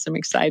planning some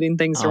exciting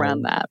things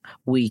around that.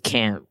 We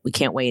can't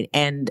wait.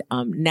 And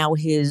now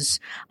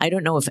I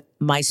don't know if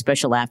My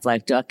Special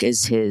Aflac Duck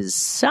is his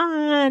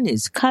son,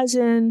 his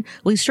cousin.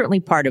 Well, he's certainly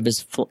part of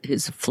his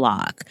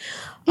flock.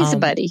 He's a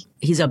buddy.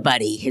 He's a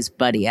buddy, his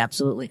buddy,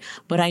 absolutely.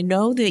 But I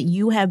know that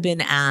you have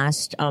been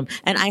asked, and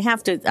I'm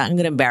going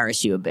to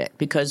embarrass you a bit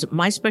because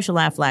My Special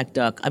Aflac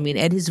Duck, I mean,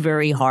 at his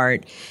very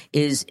heart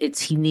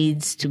he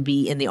needs to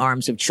be in the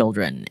arms of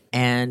children.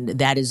 And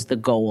that is the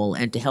goal,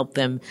 and to help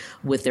them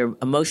with their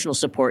emotional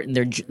support in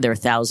their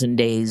 1,000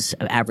 days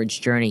of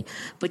average journey.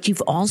 But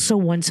you've also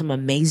won some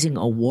amazing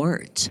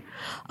awards.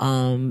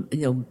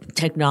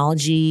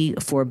 Technology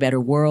for a Better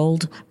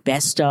World,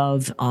 Best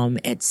of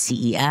at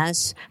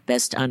CES,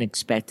 Best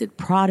Unexpected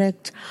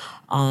Product.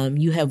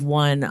 You have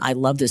won, I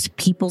love this,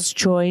 People's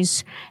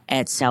Choice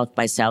at South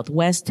by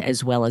Southwest,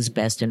 as well as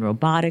Best in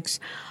Robotics.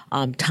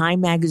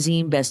 Time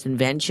Magazine, Best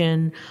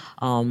Invention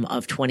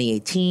of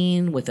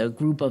 2018, with a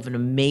group of an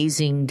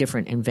amazing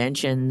different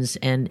inventions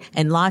and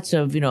lots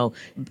of,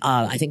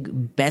 I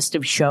think Best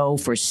of Show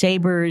for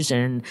Sabres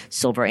and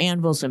Silver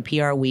Anvils and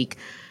PR Week.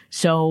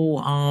 So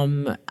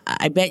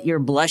I bet you're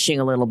blushing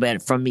a little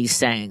bit from me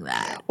saying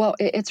that. Well,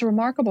 it's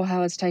remarkable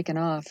how it's taken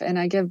off. And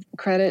I give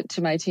credit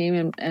to my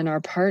team and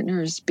our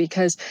partners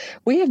because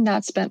we have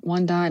not spent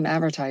one dime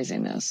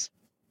advertising this.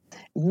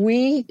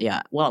 We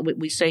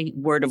say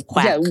word of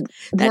quack.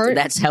 Yeah,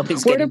 that's how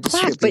it's getting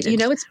distributed.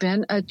 But it's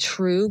been a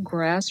true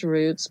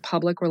grassroots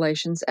public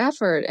relations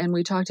effort. And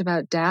we talked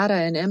about data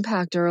and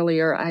impact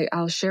earlier.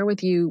 I'll share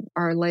with you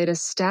our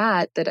latest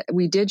stat that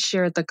we did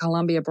share at the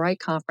Columbia Bright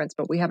Conference,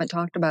 but we haven't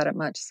talked about it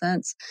much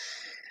since.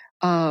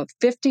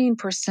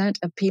 15%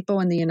 of people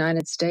in the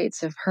United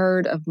States have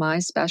heard of My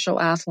Special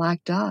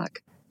Aflac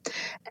Duck.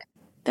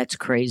 That's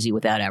crazy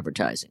without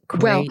advertising.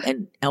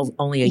 And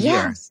only a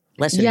year.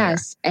 Less than a year.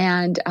 Yes.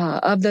 And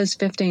of those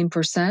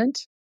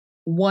 15%,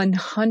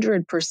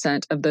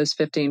 100% of those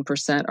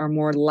 15% are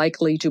more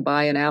likely to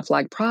buy an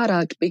Aflac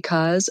product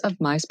because of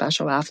My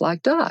Special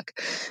Aflac Duck.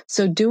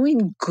 So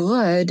doing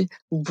good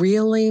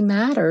really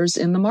matters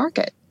in the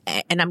market.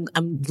 And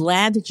I'm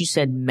glad that you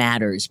said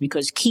matters,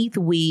 because Keith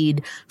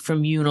Weed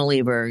from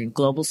Unilever,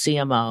 global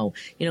CMO,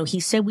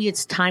 he said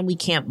it's time we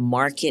can't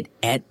market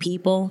at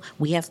people.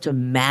 We have to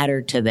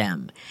matter to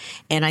them.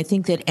 And I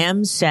think that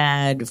M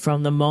said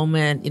from the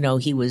moment,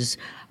 he was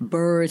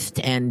birthed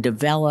and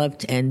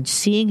developed, and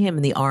seeing him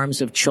in the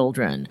arms of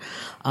children.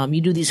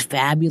 You do these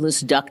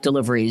fabulous duck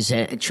deliveries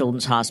at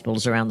children's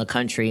hospitals around the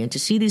country, and to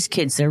see these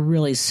kids, they're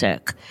really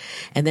sick.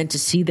 And then to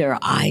see their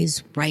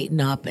eyes brighten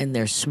up and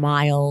their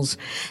smiles,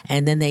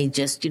 and then they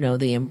just,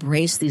 they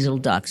embrace these little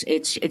ducks.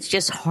 It's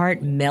just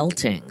heart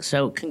melting.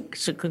 So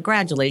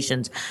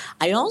congratulations.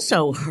 I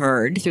also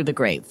heard through the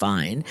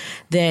grapevine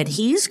that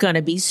he's going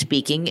to be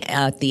speaking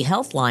at the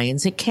Health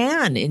Lions at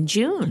Cannes in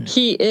June.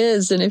 He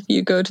is. And if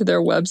you go to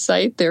their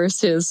website,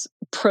 there's his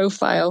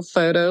profile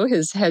photo,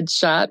 his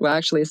headshot. Well,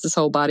 actually, it's his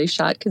whole body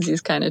shot because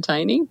he's kind of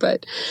tiny.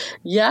 But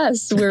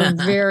yes, we're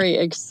very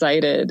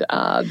excited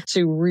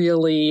to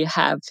really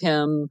have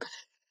him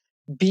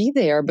be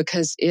there,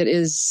 because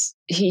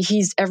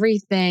he's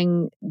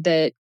everything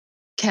that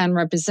Ken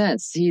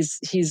represents.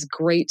 He's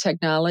great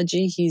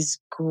technology. He's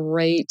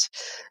great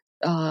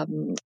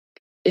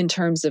in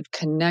terms of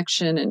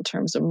connection, in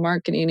terms of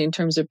marketing, in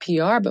terms of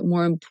PR, but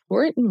more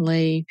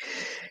importantly,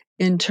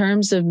 in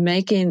terms of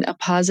making a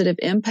positive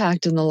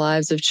impact in the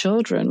lives of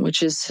children,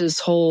 which is his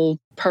whole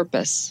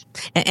purpose.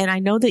 And I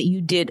know that you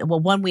did,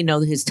 we know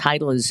that his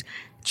title is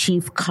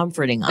Chief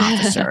Comforting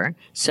Officer.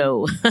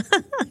 so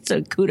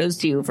kudos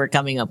to you for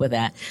coming up with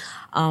that.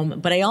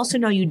 But I also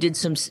know you did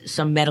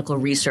some medical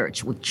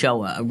research with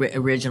CHOA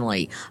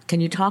originally.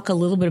 Can you talk a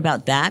little bit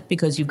about that?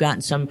 Because you've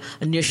gotten some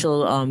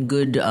initial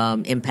good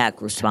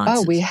impact responses.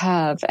 Oh, we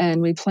have.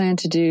 And we plan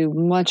to do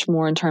much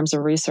more in terms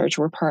of research.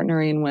 We're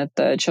partnering with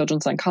the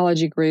Children's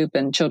Oncology Group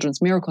and Children's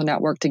Miracle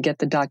Network to get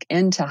the duck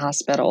into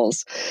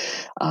hospitals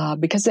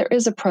because there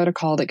is a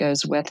protocol that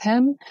goes with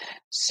him.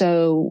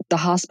 So the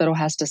hospital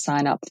has to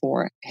sign up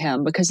for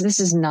him because this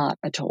is not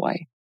a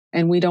toy.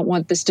 And we don't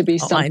want this to be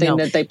something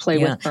that they play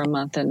Yeah. with for a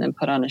month and then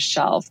put on a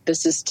shelf.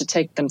 This is to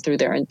take them through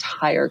their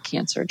entire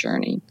cancer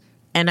journey.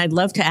 And I'd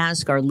love to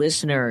ask our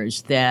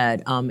listeners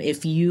that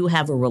if you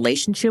have a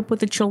relationship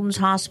with a children's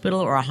hospital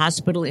or a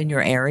hospital in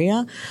your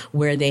area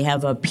where they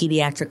have a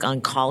pediatric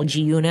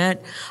oncology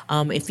unit,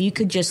 if you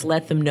could just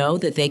let them know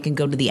that they can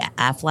go to the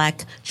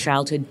Aflac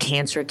Childhood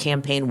Cancer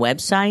Campaign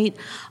website,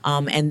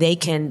 and they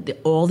can,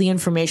 all the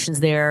information's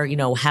there,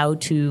 how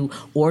to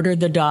order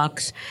the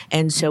ducks.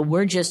 And so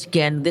we're just,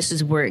 again,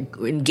 we're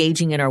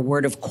engaging in our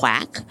word of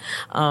quack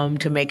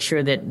to make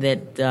sure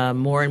that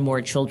more and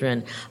more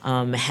children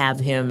have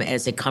him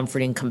as a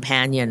comforting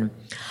companion.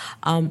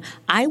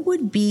 I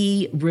would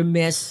be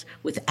remiss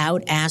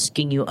without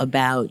asking you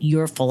about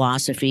your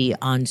philosophy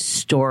on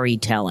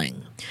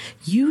storytelling.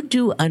 You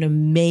do an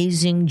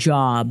amazing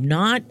job,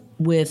 not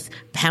with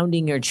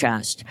pounding your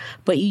chest,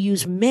 but you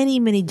use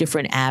many, many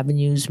different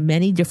avenues,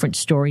 many different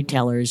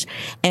storytellers.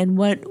 And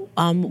what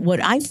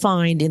I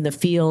find in the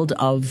field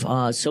of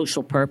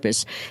social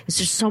purpose is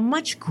there's so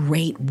much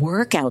great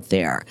work out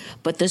there,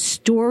 but the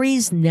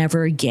stories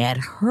never get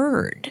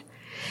heard.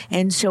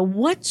 And so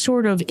what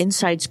sort of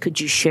insights could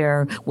you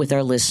share with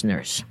our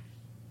listeners?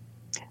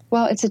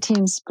 Well, it's a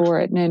team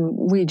sport, and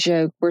we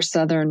joke we're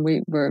Southern.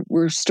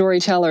 We're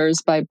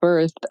storytellers by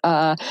birth,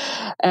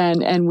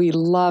 and we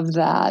love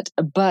that.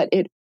 But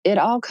it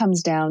all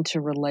comes down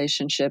to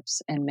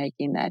relationships and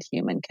making that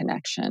human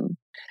connection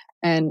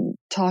and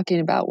talking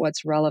about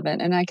what's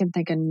relevant. And I can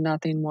think of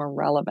nothing more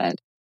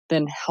relevant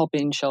than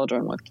helping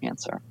children with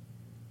cancer.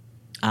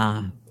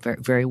 Very,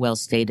 very well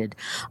stated.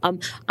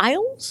 I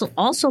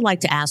also like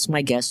to ask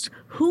my guests,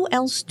 who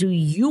else do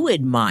you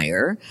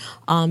admire?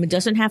 It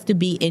doesn't have to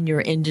be in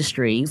your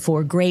industry,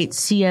 for great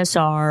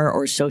CSR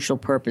or social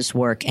purpose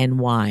work, and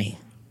why?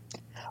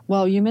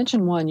 Well, you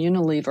mentioned one.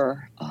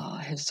 Unilever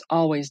has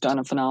always done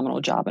a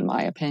phenomenal job, in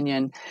my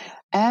opinion,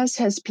 as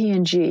has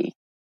P&G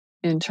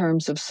in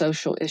terms of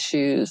social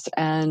issues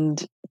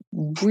and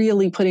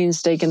really putting a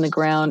stake in the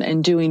ground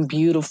and doing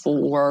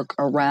beautiful work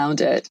around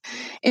it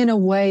in a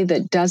way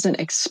that doesn't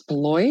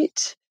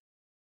exploit,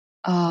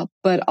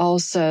 but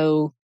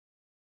also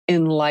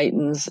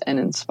enlightens and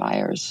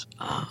inspires.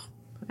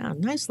 Wow,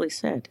 nicely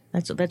said.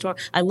 That's what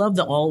I love.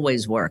 The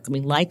always work. I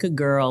mean, like a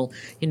girl.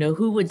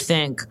 Who would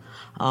think?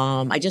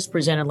 I just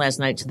presented last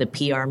night to the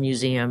PR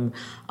Museum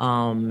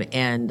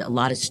and a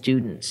lot of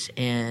students,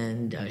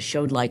 and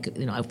showed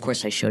of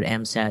course I showed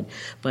AMSAT,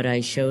 but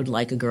I showed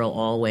Like a Girl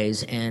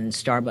Always and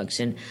Starbucks,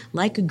 and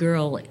Like a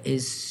Girl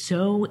is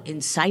so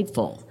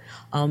insightful.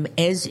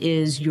 As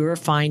is your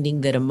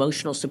finding that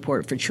emotional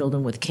support for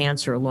children with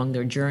cancer along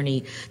their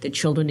journey, that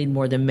children need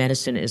more than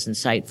medicine, is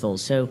insightful.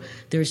 So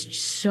there's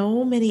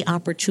so many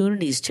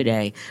opportunities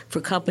today for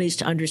companies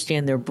to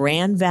understand their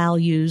brand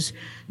values,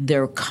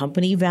 their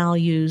company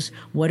values,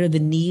 what are the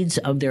needs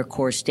of their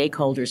core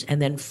stakeholders,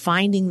 and then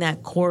finding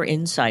that core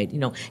insight.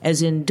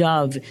 As in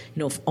Dove,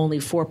 only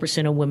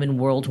 4% of women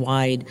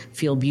worldwide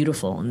feel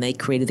beautiful, and they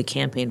created the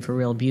campaign for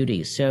Real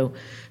Beauty. So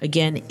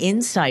again,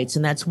 insights,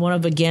 and that's one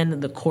of, again,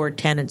 the core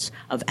tenets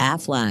of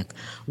Aflac,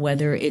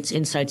 whether it's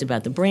insights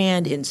about the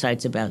brand,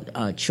 insights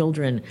about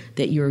children,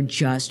 that you're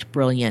just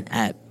brilliant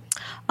at.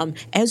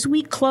 As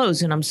we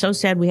close, and I'm so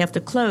sad we have to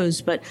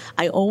close, but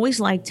I always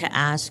like to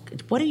ask,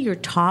 what are your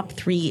top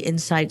 3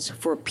 insights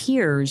for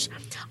peers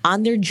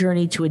on their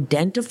journey to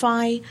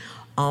identify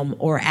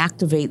or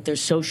activate their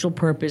social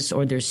purpose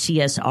or their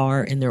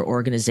CSR in their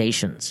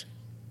organizations?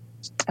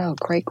 Oh,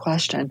 great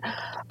question.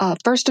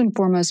 First and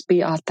foremost,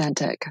 be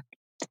authentic.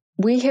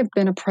 We have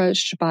been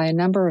approached by a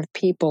number of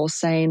people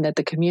saying that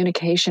the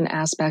communication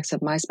aspects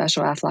of My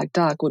Special Aflac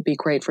Duck would be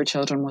great for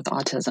children with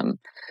autism.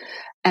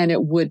 And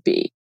it would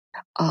be.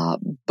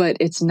 But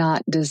it's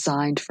not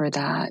designed for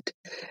that.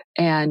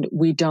 And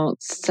we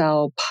don't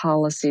sell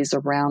policies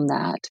around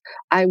that.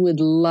 I would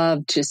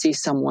love to see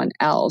someone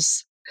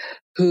else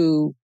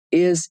who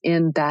is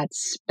in that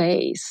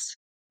space,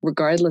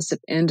 regardless of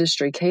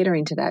industry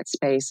catering to that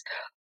space,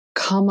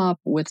 come up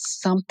with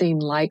something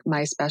like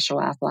My Special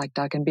Aflac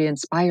Duck and be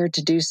inspired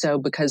to do so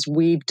because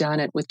we've done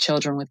it with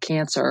children with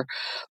cancer,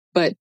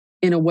 but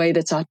in a way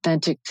that's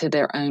authentic to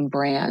their own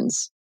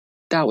brands.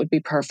 That would be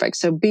perfect.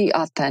 So be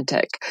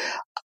authentic.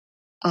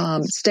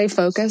 Stay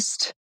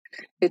focused.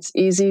 It's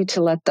easy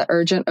to let the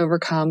urgent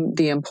overcome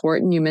the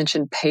important. You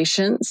mentioned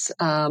patience.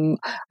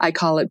 I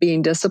call it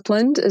being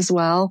disciplined as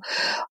well.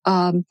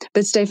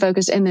 But stay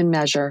focused and then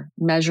measure,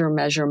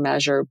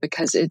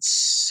 because it's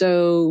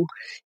so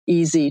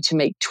easy to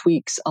make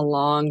tweaks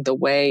along the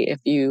way if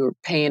you're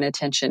paying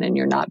attention and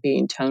you're not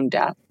being tone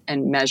deaf,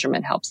 and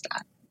measurement helps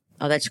that.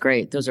 Oh, that's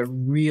great. Those are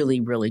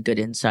really, really good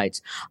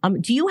insights.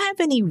 Do you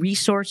have any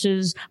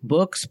resources,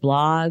 books,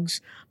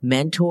 blogs,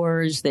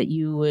 mentors that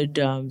you would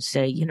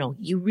say,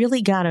 you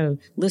really got to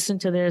listen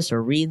to this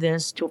or read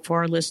this for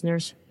our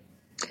listeners?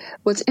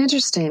 What's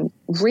interesting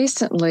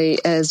recently,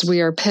 as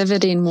we are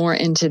pivoting more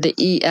into the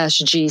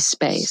ESG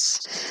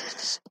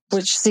space,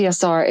 which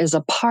CSR is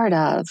a part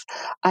of,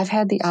 I've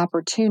had the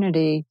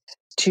opportunity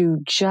to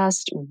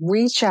just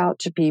reach out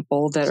to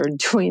people that are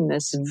doing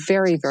this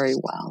very, very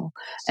well.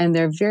 And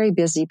they're very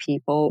busy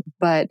people,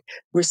 but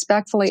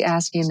respectfully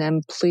asking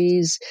them,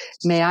 please,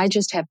 may I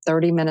just have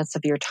 30 minutes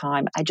of your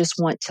time? I just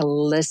want to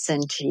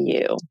listen to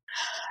you.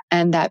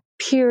 And that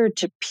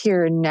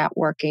peer-to-peer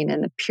networking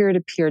and the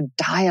peer-to-peer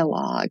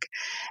dialogue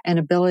and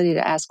ability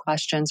to ask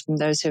questions from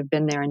those who have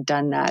been there and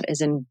done that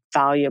is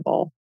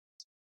invaluable.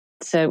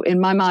 So in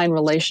my mind,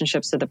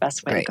 relationships are the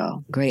best way to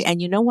go. Great. And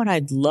you know what?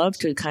 I'd love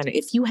to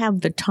if you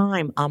have the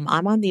time,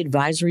 I'm on the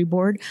advisory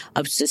board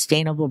of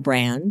Sustainable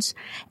Brands,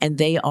 and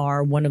they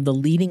are one of the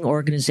leading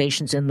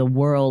organizations in the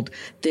world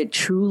that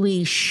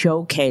truly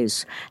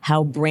showcase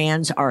how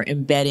brands are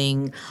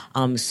embedding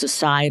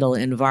societal,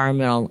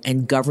 environmental,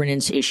 and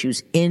governance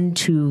issues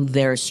into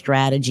their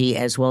strategy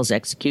as well as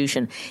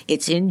execution.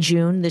 It's in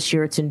June this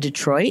year. It's in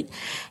Detroit.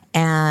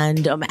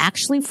 And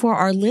actually, for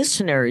our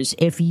listeners,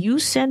 if you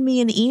send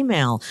me an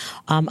email,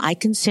 I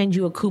can send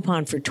you a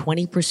coupon for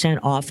 20%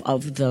 off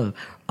of the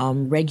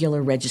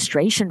regular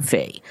registration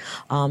fee.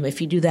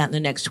 If you do that in the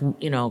next,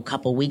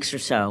 couple weeks or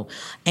so.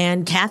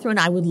 And Catherine,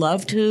 I would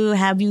love to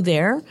have you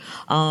there.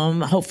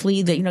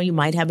 Hopefully that, you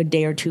might have a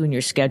day or two in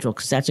your schedule,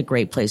 because that's a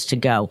great place to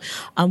go.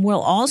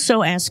 We'll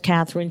also ask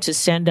Catherine to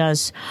send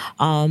us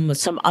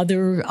some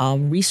other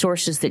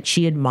resources that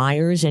she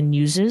admires and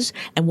uses,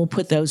 and we'll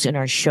put those in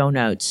our show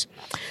notes.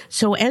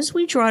 So as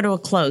we draw to a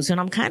close, and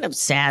I'm kind of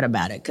sad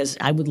about it because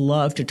I would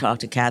love to talk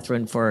to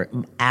Catherine for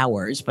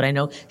hours, but I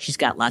know she's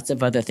got lots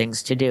of other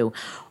things to do.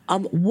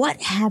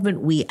 What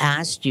haven't we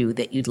asked you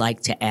that you'd like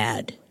to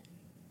add?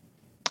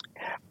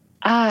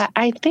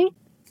 I think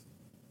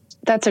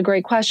that's a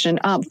great question.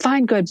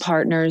 Find good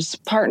partners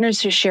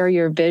who share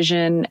your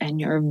vision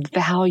and your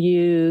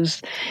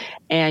values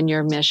and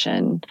your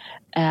mission.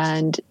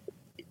 And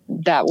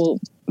that will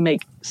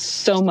make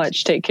so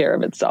much take care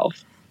of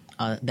itself.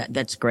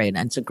 That's great.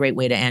 That's a great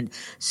way to end.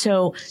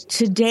 So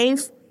today,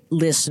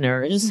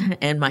 listeners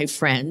and my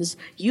friends,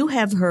 you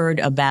have heard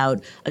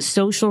about a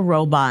social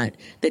robot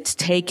that's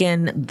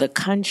taken the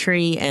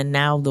country and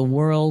now the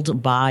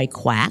world by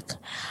quack.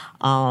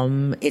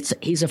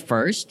 He's a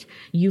first.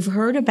 You've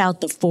heard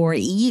about the 4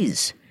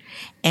 E's.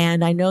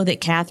 And I know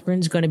that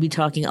Catherine's going to be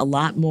talking a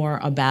lot more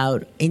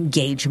about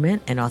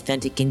engagement and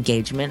authentic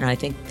engagement. And I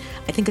think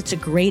it's a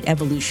great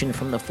evolution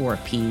from the 4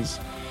 P's.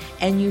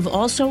 And you've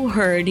also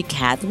heard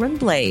Catherine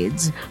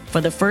Blades,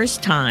 for the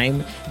first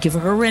time, give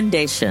her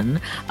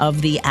rendition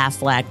of the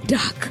Aflac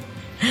Duck.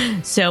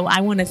 So I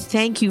want to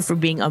thank you for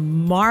being a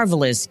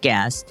marvelous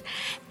guest.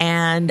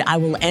 And I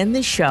will end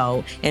the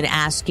show in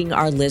asking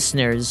our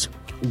listeners,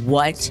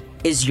 what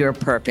is your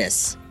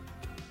purpose?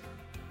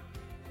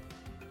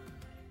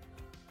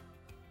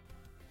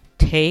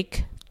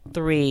 Take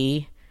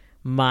 3,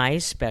 My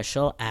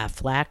Special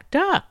Aflac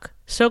Duck.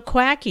 So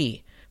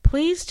Quacky,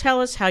 please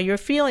tell us how you're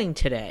feeling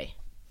today.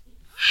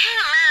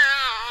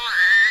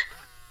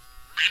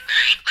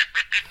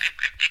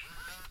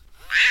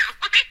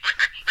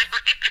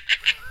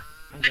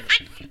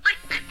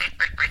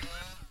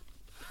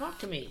 Talk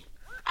to me.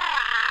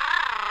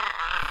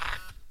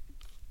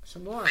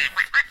 Some more.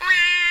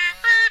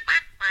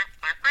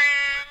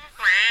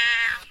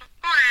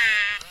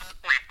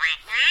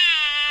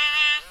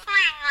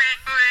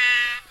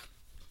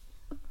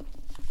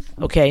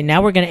 Okay,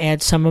 now we're going to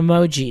add some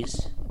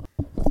emojis.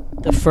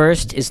 The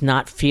first is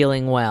not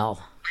feeling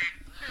well.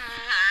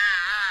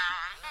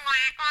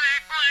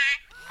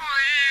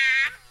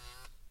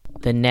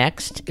 The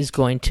next is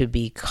going to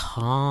be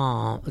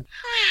calm.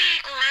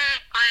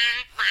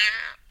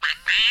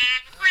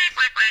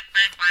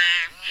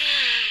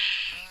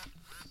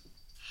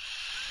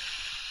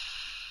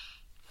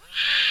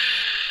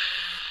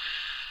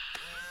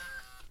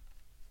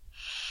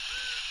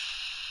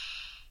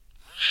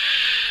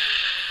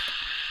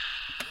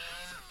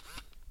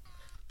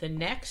 The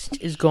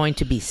next is going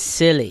to be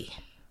silly.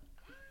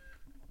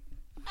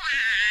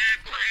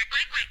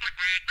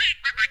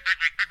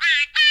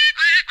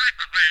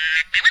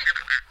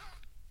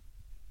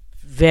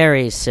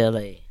 Very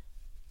silly.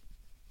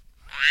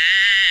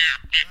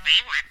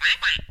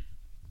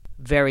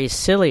 Very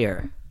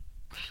sillier.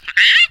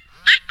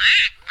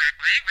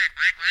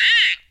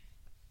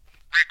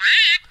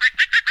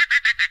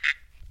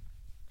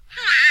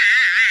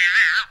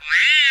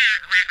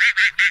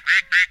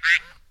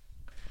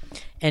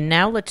 And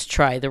now let's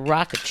try the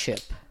rocket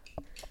ship.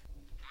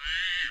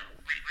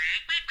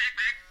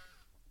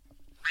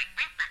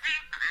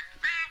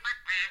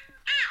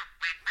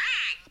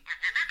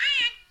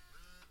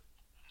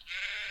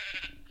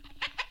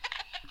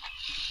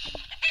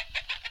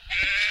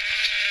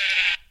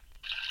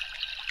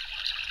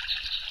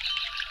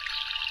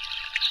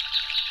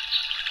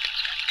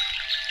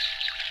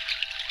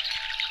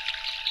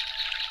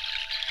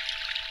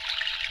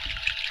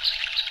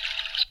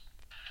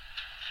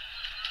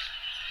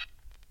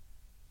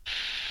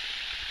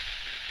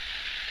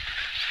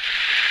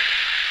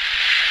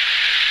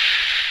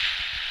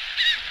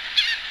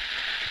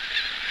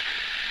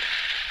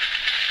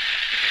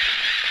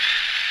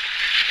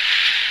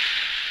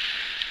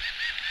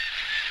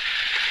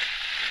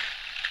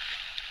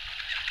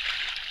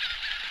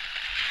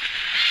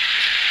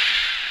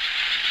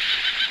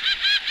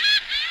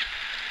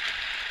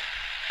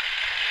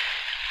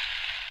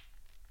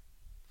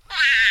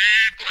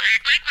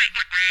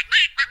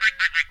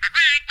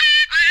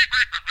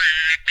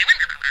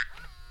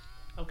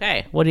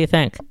 Okay, what do you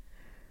think?